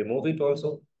 You can remove it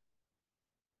also.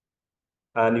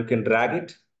 And you can drag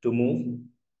it to move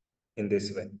in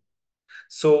this way.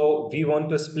 So we want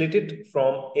to split it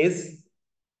from is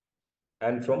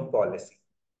and from policy.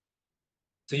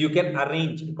 So you can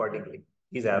arrange accordingly.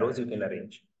 These arrows you can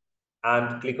arrange.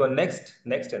 And click on next,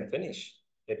 next and finish.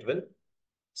 It will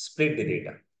split the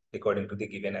data according to the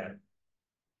given arrow.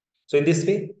 So in this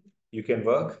way, you can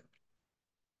work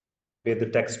with the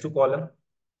text to column.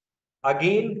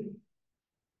 Again,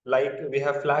 like we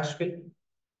have flash fill.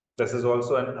 This is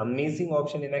also an amazing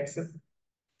option in Excel.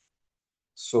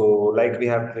 So like we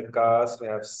have Vikas, we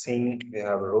have Singh, we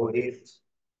have Rohit,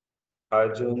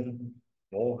 Arjun,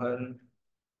 Mohan,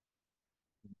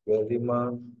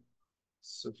 Garima,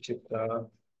 Suchitra,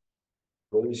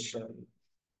 Roshan,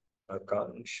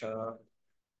 Akanksha,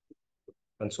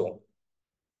 and so on.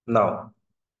 Now,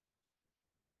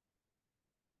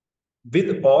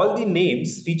 with all the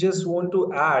names, we just want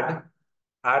to add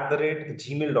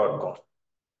 @gmail.com.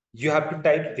 You have to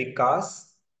type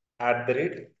Vikas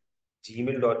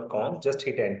 @gmail.com. Just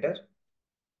hit enter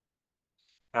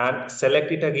and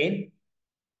select it again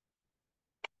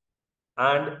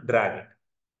and drag it.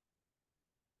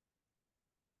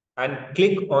 And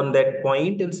click on that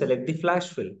point and select the flash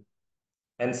fill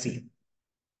and see.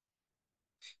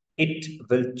 It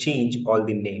will change all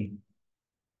the name.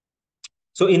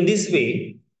 So in this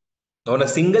way, on a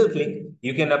single click,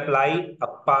 you can apply a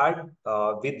part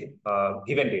with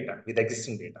given data, with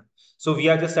existing data. So we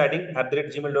are just adding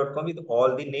 @gmail.com with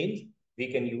all the names.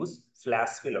 We can use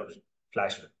flash fill or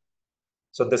flash fill.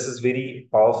 So this is very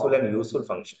powerful and useful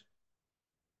function.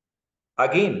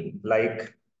 Again,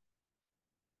 like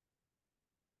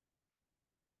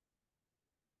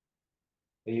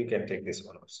you can take this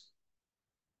one also.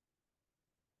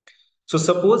 So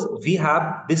suppose we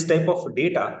have this type of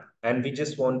data and we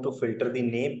just want to filter the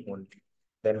name only.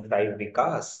 Then type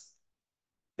Vikas,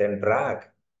 then drag,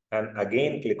 and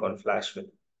again click on flash fill.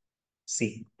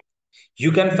 See,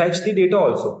 you can fetch the data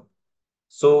also.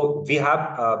 So we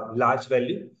have a large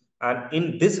value, and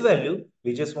in this value,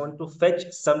 we just want to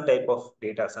fetch some type of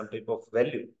data, some type of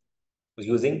value.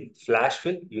 Using flash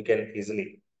fill, you can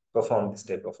easily perform this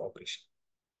type of operation.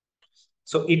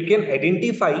 So it can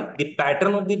identify the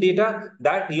pattern of the data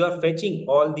that you are fetching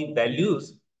all the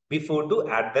values before to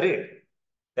 @.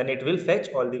 Then it will fetch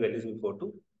all the values before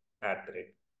to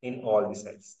 @ in all the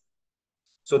cells.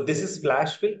 So this is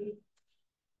flash fill.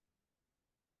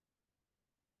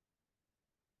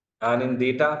 And in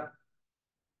data,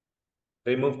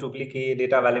 remove duplicate,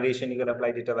 data validation, you can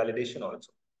apply data validation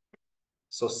also.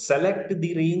 So select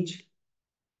the range.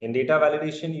 In data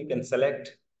validation, you can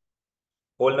select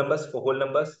whole numbers for whole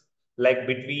numbers, like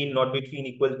between, not between,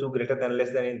 equal to, greater than,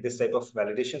 less than. In this type of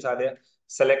validations are there.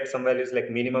 Select some values like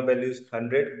minimum values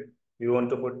 100. You want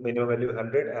to put minimum value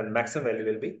 100 and maximum value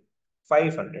will be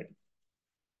 500.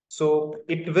 So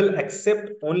it will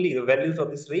accept only the values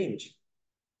of this range.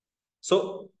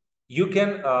 So you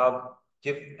can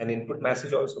give an input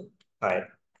message also. Hi,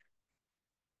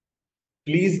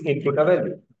 please input a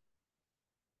value.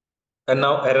 And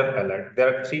now error alert.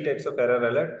 There are 3 types of error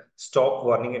alert: stop,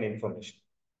 warning, and information.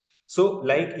 So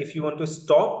like if you want to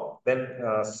stop, then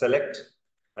select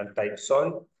and type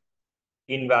sorry,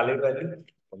 invalid value,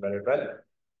 valid value.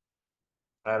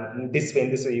 And in this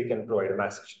way you can provide a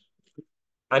message.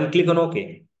 And click on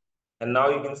OK. And now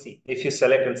you can see, if you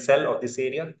select a cell of this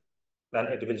area, then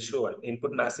it will show an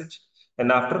input message.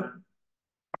 And after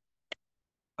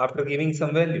giving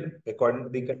some value according to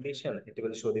the condition, it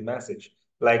will show the message.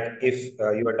 Like if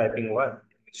you are typing 1, it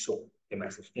will show the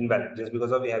message invalid, just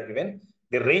because of we have given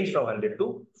the range from 100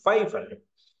 to 500.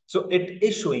 So it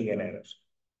is showing an error.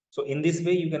 So in this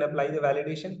way, you can apply the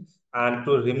validation. And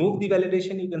to remove the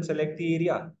validation, you can select the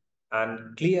area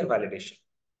and clear validation.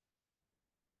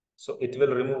 So it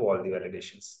will remove all the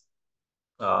validations.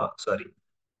 Sorry.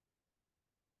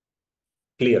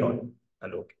 Clear all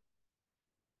and OK.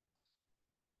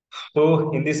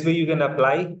 So in this way, you can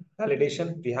apply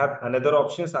validation. We have another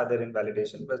options are there in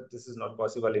validation, but this is not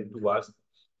possible in 2 hours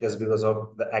just because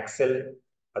of the Excel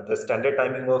The standard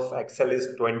timing of Excel is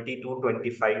 20 to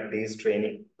 25 days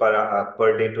training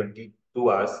per day, 22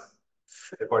 hours.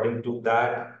 According to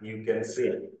that, you can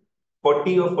say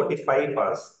 40 or 45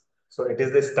 hours. So it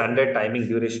is the standard timing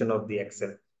duration of the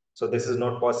Excel. So this is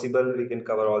not possible. We can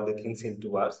cover all the things in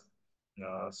 2 hours.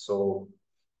 So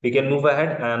we can move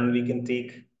ahead and we can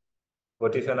take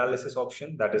what if analysis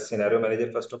option, that is scenario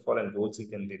manager first of all, and goal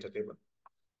seek and data table.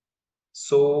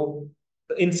 So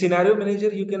in scenario manager,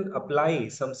 you can apply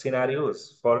some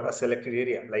scenarios for a selected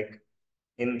area. Like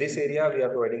in this area, we are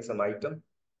providing some item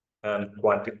and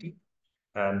quantity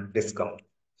and discount.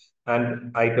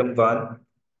 And item 1,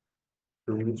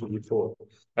 2, 3, 4.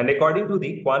 And according to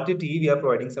the quantity, we are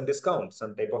providing some discount,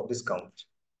 some type of discount.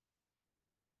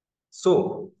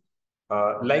 So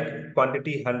like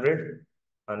quantity 100,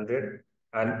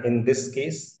 and in this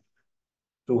case,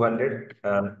 200,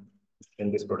 and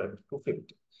in this product,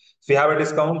 250. So we have a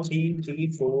discount 3,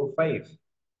 3, 4, 5.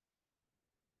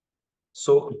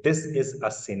 So this is a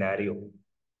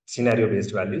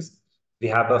scenario-based values. We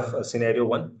have a scenario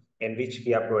 1 in which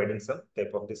we are providing some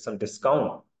type of some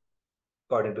discount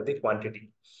according to the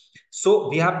quantity. So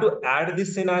we have to add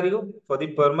this scenario for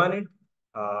the permanent.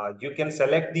 You can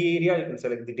select the area, you can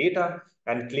select the data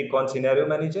and click on scenario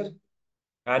manager.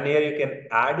 And here you can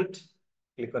add it,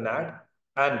 click on add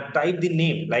and type the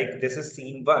name like this is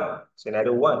scene 1,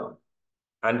 scenario 1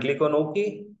 and click on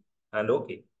OK and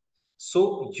OK.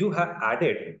 So you have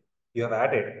added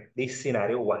the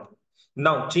scenario 1.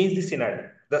 Now change the scenario.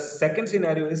 The second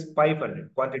scenario is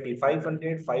 500, quantity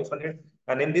 500, 500,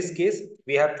 and in this case,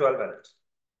 we have 1200.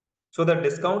 So the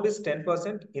discount is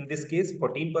 10%, in this case,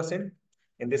 14%,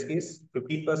 in this case,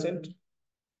 15%,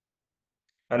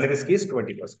 and in this case,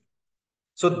 20%.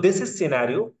 So this is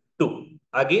scenario 2.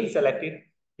 Again, select it,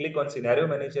 click on scenario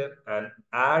manager and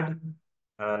add,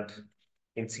 and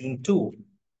in scene 2,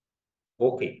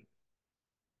 OK,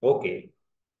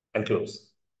 and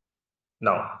close.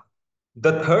 Now,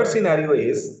 the third scenario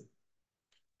is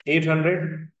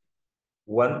 800,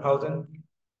 1000,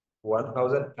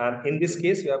 1000, and in this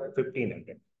case, we have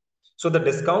 1500. So the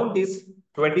discount is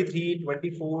 23,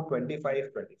 24,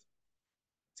 25, 20.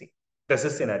 See, this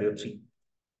is scenario 3.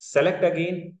 Select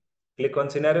again, click on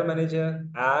scenario manager,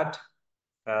 add,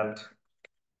 and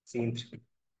scene 3.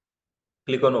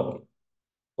 Click on OK,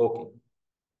 OK,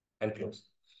 and close.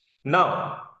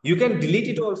 Now, you can delete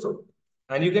it also,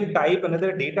 and you can type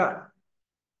another data.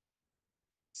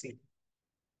 See,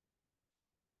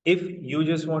 if you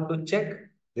just want to check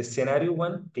this scenario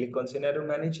 1, click on scenario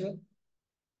manager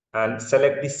and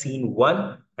select the scene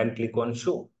 1 and click on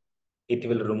show. It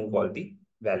will remove all the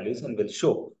values and will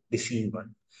show the scene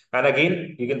 1. And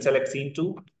again, you can select scene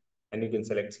 2 and you can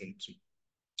select scene 3.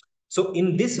 So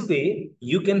in this way,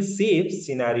 you can save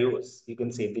scenarios, you can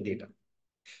save the data.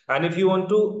 And if you want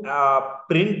to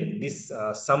print this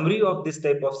summary of this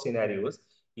type of scenarios,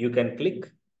 you can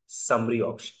click summary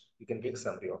option. You can click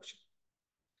summary option.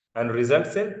 And result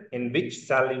cell, in which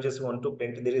cell you just want to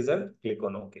print the result, click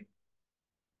on OK.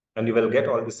 And you will get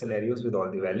all the scenarios with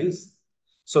all the values.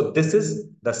 So this is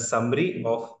the summary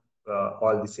of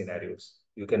all the scenarios.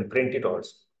 You can print it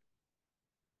also.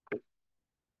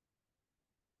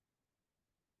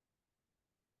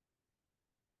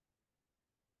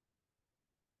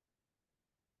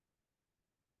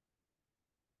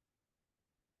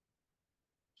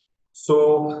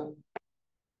 So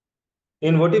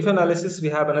in what if analysis, we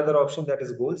have another option that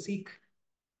is goal seek.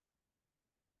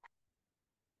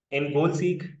 In goal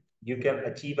seek, you can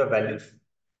achieve a value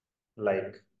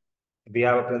like we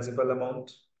have a principal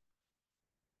amount,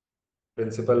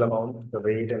 the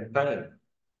rate and time.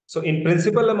 So in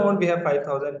principal amount, we have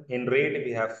 5,000. In rate,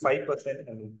 we have 5%.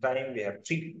 And in time, we have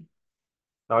 3.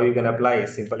 Now you can apply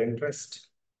simple interest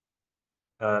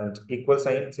and equal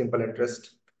sign simple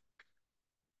interest.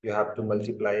 You have to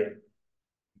multiply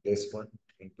this one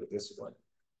into this one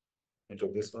into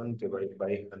this one divided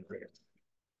by 100.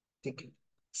 Okay.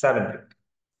 700.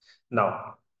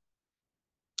 Now,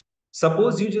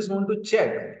 suppose you just want to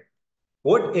check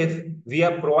what if we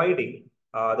are providing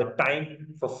the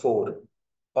time for 4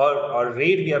 or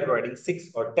rate we are providing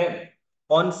 6 or 10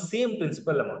 on same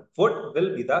principal amount. What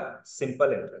will be the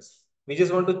simple interest? We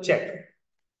just want to check.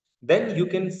 Then you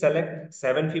can select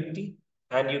 750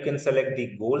 and you can select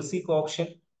the goal seek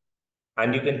option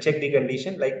and you can check the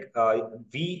condition like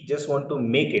we just want to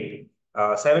make it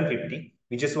 750.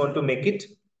 We just want to make it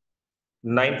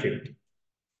 950.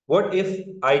 What if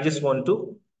I just want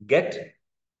to get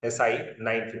SI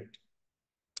 950?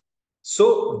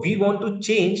 So we want to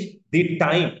change the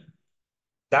time.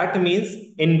 That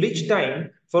means in which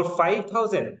time for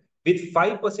 5,000 with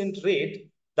 5% rate,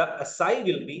 the SI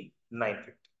will be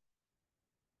 950.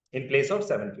 in place of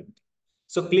 750.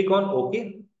 So click on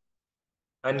OK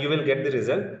and you will get the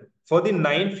result. For the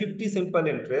 950 simple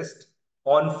interest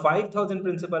on 5,000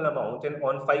 principal amount and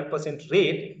on 5%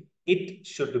 rate, it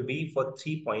should be for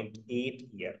 3.8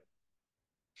 year.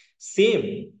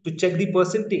 Same to check the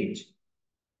percentage.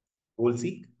 Goal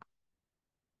seek,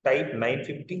 type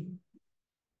 950.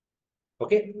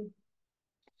 Okay.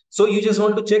 So you just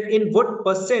want to check in what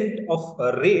percent of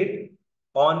a rate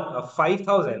on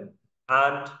 5,000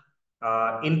 and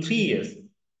in 3 years,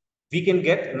 we can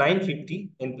get 950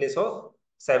 in place of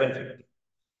 750.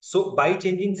 So by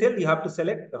changing cell, you have to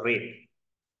select rate.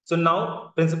 So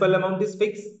now principal amount is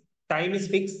fixed, time is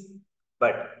fixed,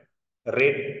 but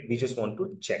rate we just want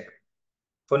to check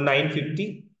for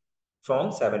 950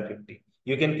 from 750.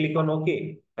 You can click on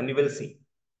OK and you will see.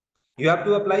 You have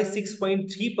to apply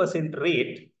 6.3%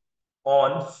 rate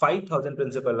on 5,000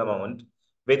 principal amount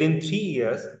within 3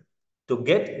 years to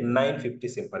get 950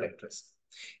 simple interest.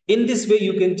 In this way,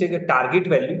 you can check a target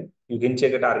value. You can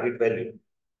check a target value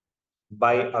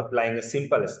by applying a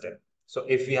simple step. So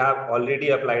if we have already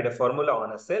applied a formula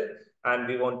on a cell and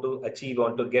we want to achieve, we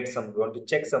want to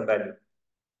check some value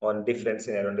on different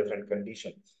scenario, on different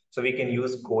condition. So we can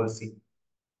use goal C.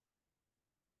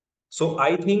 So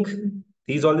I think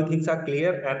these all the things are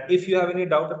clear. And if you have any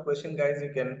doubt or question, guys,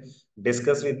 you can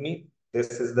discuss with me.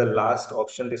 This is the last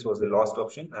option. This was the last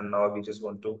option. And now we just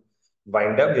want to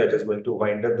wind up. We are just going to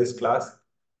wind up this class.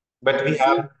 But we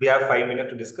have 5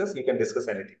 minutes to discuss. You can discuss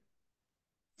anything.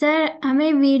 Sir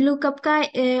हमें V lookup का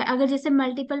अगर जैसे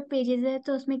multiple pages है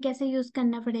तो उसमें कैसे use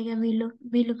करना पड़ेगा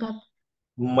वी लुकअप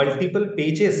मल्टीपल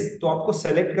पेजेस तो आपको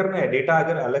सेलेक्ट करना है डेटा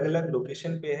अगर अलग अलग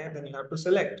लोकेशन पे है then you have to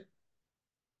select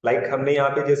like हमने यहाँ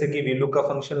पे जैसे कि वीलुक का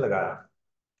फंक्शन लगाया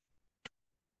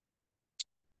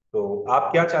तो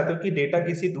आप क्या चाहते हो कि डेटा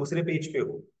किसी दूसरे पेज पे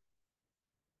हो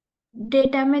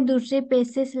डेटा में दूसरे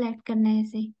पेज से सिलेक्ट करना है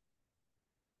इसे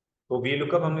तो वी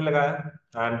लुकअप हमने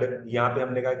लगाया एंड यहाँ पे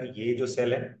हमने कहा कि ये जो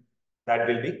सेल है that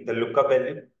will be the lookup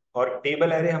value और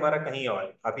टेबल एरे हमारा कहीं और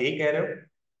है आप यही कह रहे हो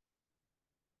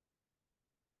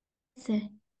सर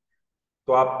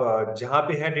तो आप जहां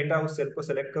पे है डेटा उस सेल को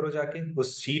सेलेक्ट करो जाके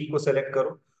उस शीट को सेलेक्ट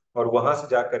करो और वहां से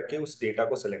जा करके उस डेटा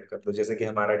को सेलेक्ट कर दो जैसे कि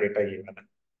हमारा डेटा ये वाला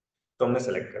तो हमने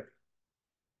सेलेक्ट कर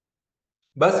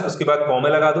बस उसके बाद कॉमा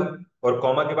लगा दो और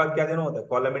कॉमा के बाद क्या देना होता है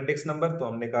कॉलम इंडेक्स नंबर तो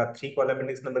हमने कहा 3 कॉलम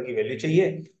इंडेक्स नंबर की वैल्यू चाहिए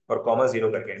और कॉमा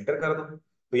 0 करके एंटर कर दो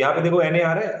तो यहाँ पे देखो एनए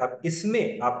आ रहा है अब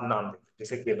इसमें आप नाम देखो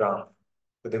जैसे कि राम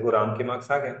तो देखो राम के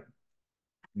मार्क्स आ गए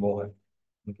मोहन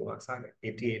उनके मार्क्स आ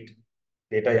गए 88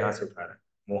 डेटा यहाँ से उठा रहा है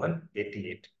मोहन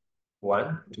 88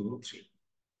 1 2 3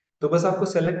 तो बस आपको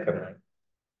सेलेक्ट करना है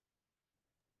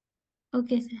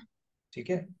ओके सर ठीक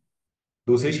है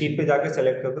दूसरी शीट पे जाके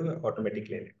सेलेक्ट कर दो ऑटोमेटिक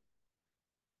ले ले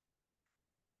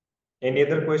एनी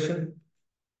अदर क्वेश्चन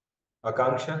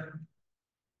आकांक्षा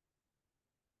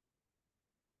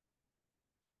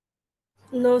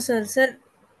नो सर सर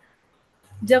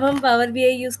जब हम पावर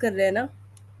बीआई यूज कर रहे हैं ना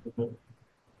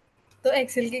तो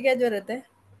एक्सेल की क्या जरूरत है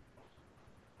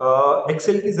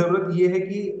एक्सेल की जरूरत ये है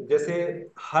कि जैसे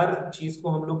हर चीज को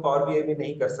हम लोग पावर बीआई में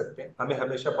नहीं कर सकते हमें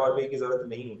हमेशा पावर बीआई की जरूरत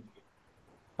नहीं होती है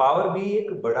पावर भी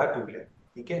एक बड़ा टूल है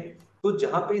ठीक है तो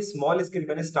जहां पे स्मॉल स्केल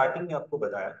मैंने स्टार्टिंग में आपको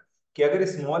बताया कि अगर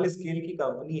स्मॉल स्केल की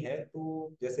कंपनी है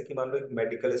तो जैसे कि मान लो एक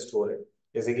मेडिकल स्टोर है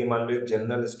जैसे कि मान लो एक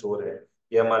जनरल स्टोर है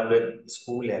या मान लो एक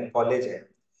स्कूल है कॉलेज है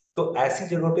तो ऐसी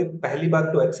जगहों पे पहली बात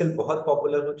तो एक्सेल बहुत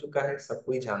पॉपुलर हो चुका है सब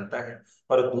कोई जानता है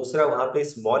और दूसरा वहां पे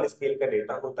स्मॉल स्केल का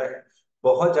डेटा होता है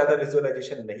बहुत ज्यादा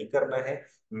विजुअलाइजेशन नहीं करना है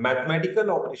मैथमेटिकल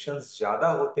ऑपरेशंस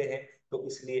ज्यादा होते हैं तो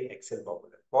इसलिए एक्सेल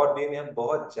पॉपुलर और वे में हम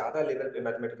बहुत ज्यादा लेवल पे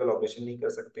मैथमेटिकल ऑपरेशन नहीं कर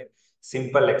सकते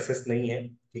सिंपल एक्सेस नहीं है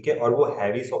ठीक है और वो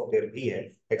हैवी सॉफ्टवेयर भी है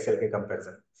एक्सेल के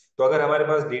कंपैरिजन तो अगर हमारे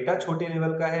पास डेटा छोटे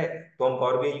लेवल का है तो हम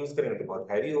पावर बीआई यूज करेंगे तो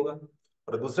बहुत हैवी होगा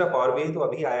और दूसरा पावर बीआई तो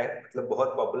अभी आया है मतलब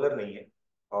बहुत पॉपुलर नहीं है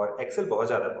और एक्सेल बहुत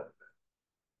ज्यादा पॉपुलर है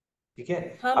ठीक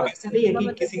है हाँ अब ऐसा नहीं है हाँ कि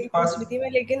मतलब किसी यही के पूछ पास रही थी मैं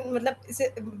लेकिन मतलब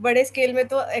इसे बड़े स्केल में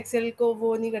तो एक्सेल को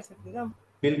वो नहीं कर सकते ना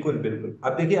बिल्कुल बिल्कुल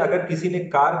अब देखिए अगर किसी ने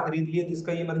कार खरीद ली है तो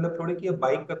इसका ये मतलब थोड़ी कि अब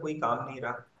बाइक का कोई काम नहीं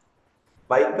रहा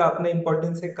बाइक का अपना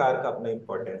इंपॉर्टेंस है कार का अपना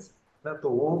इंपॉर्टेंस है ना तो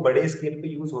वो बड़े स्केल पे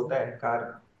यूज होता है कार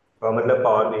मतलब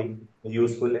पावर भी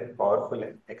यूजफुल है पावरफुल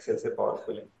है एक्सेल से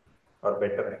पावरफुल है और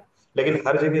बेटर है लेकिन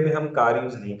हर जगह पे हम कार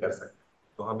यूज नहीं कर सकते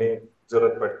तो हमें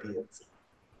जरूरत पड़ती है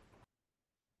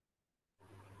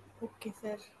ओके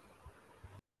सर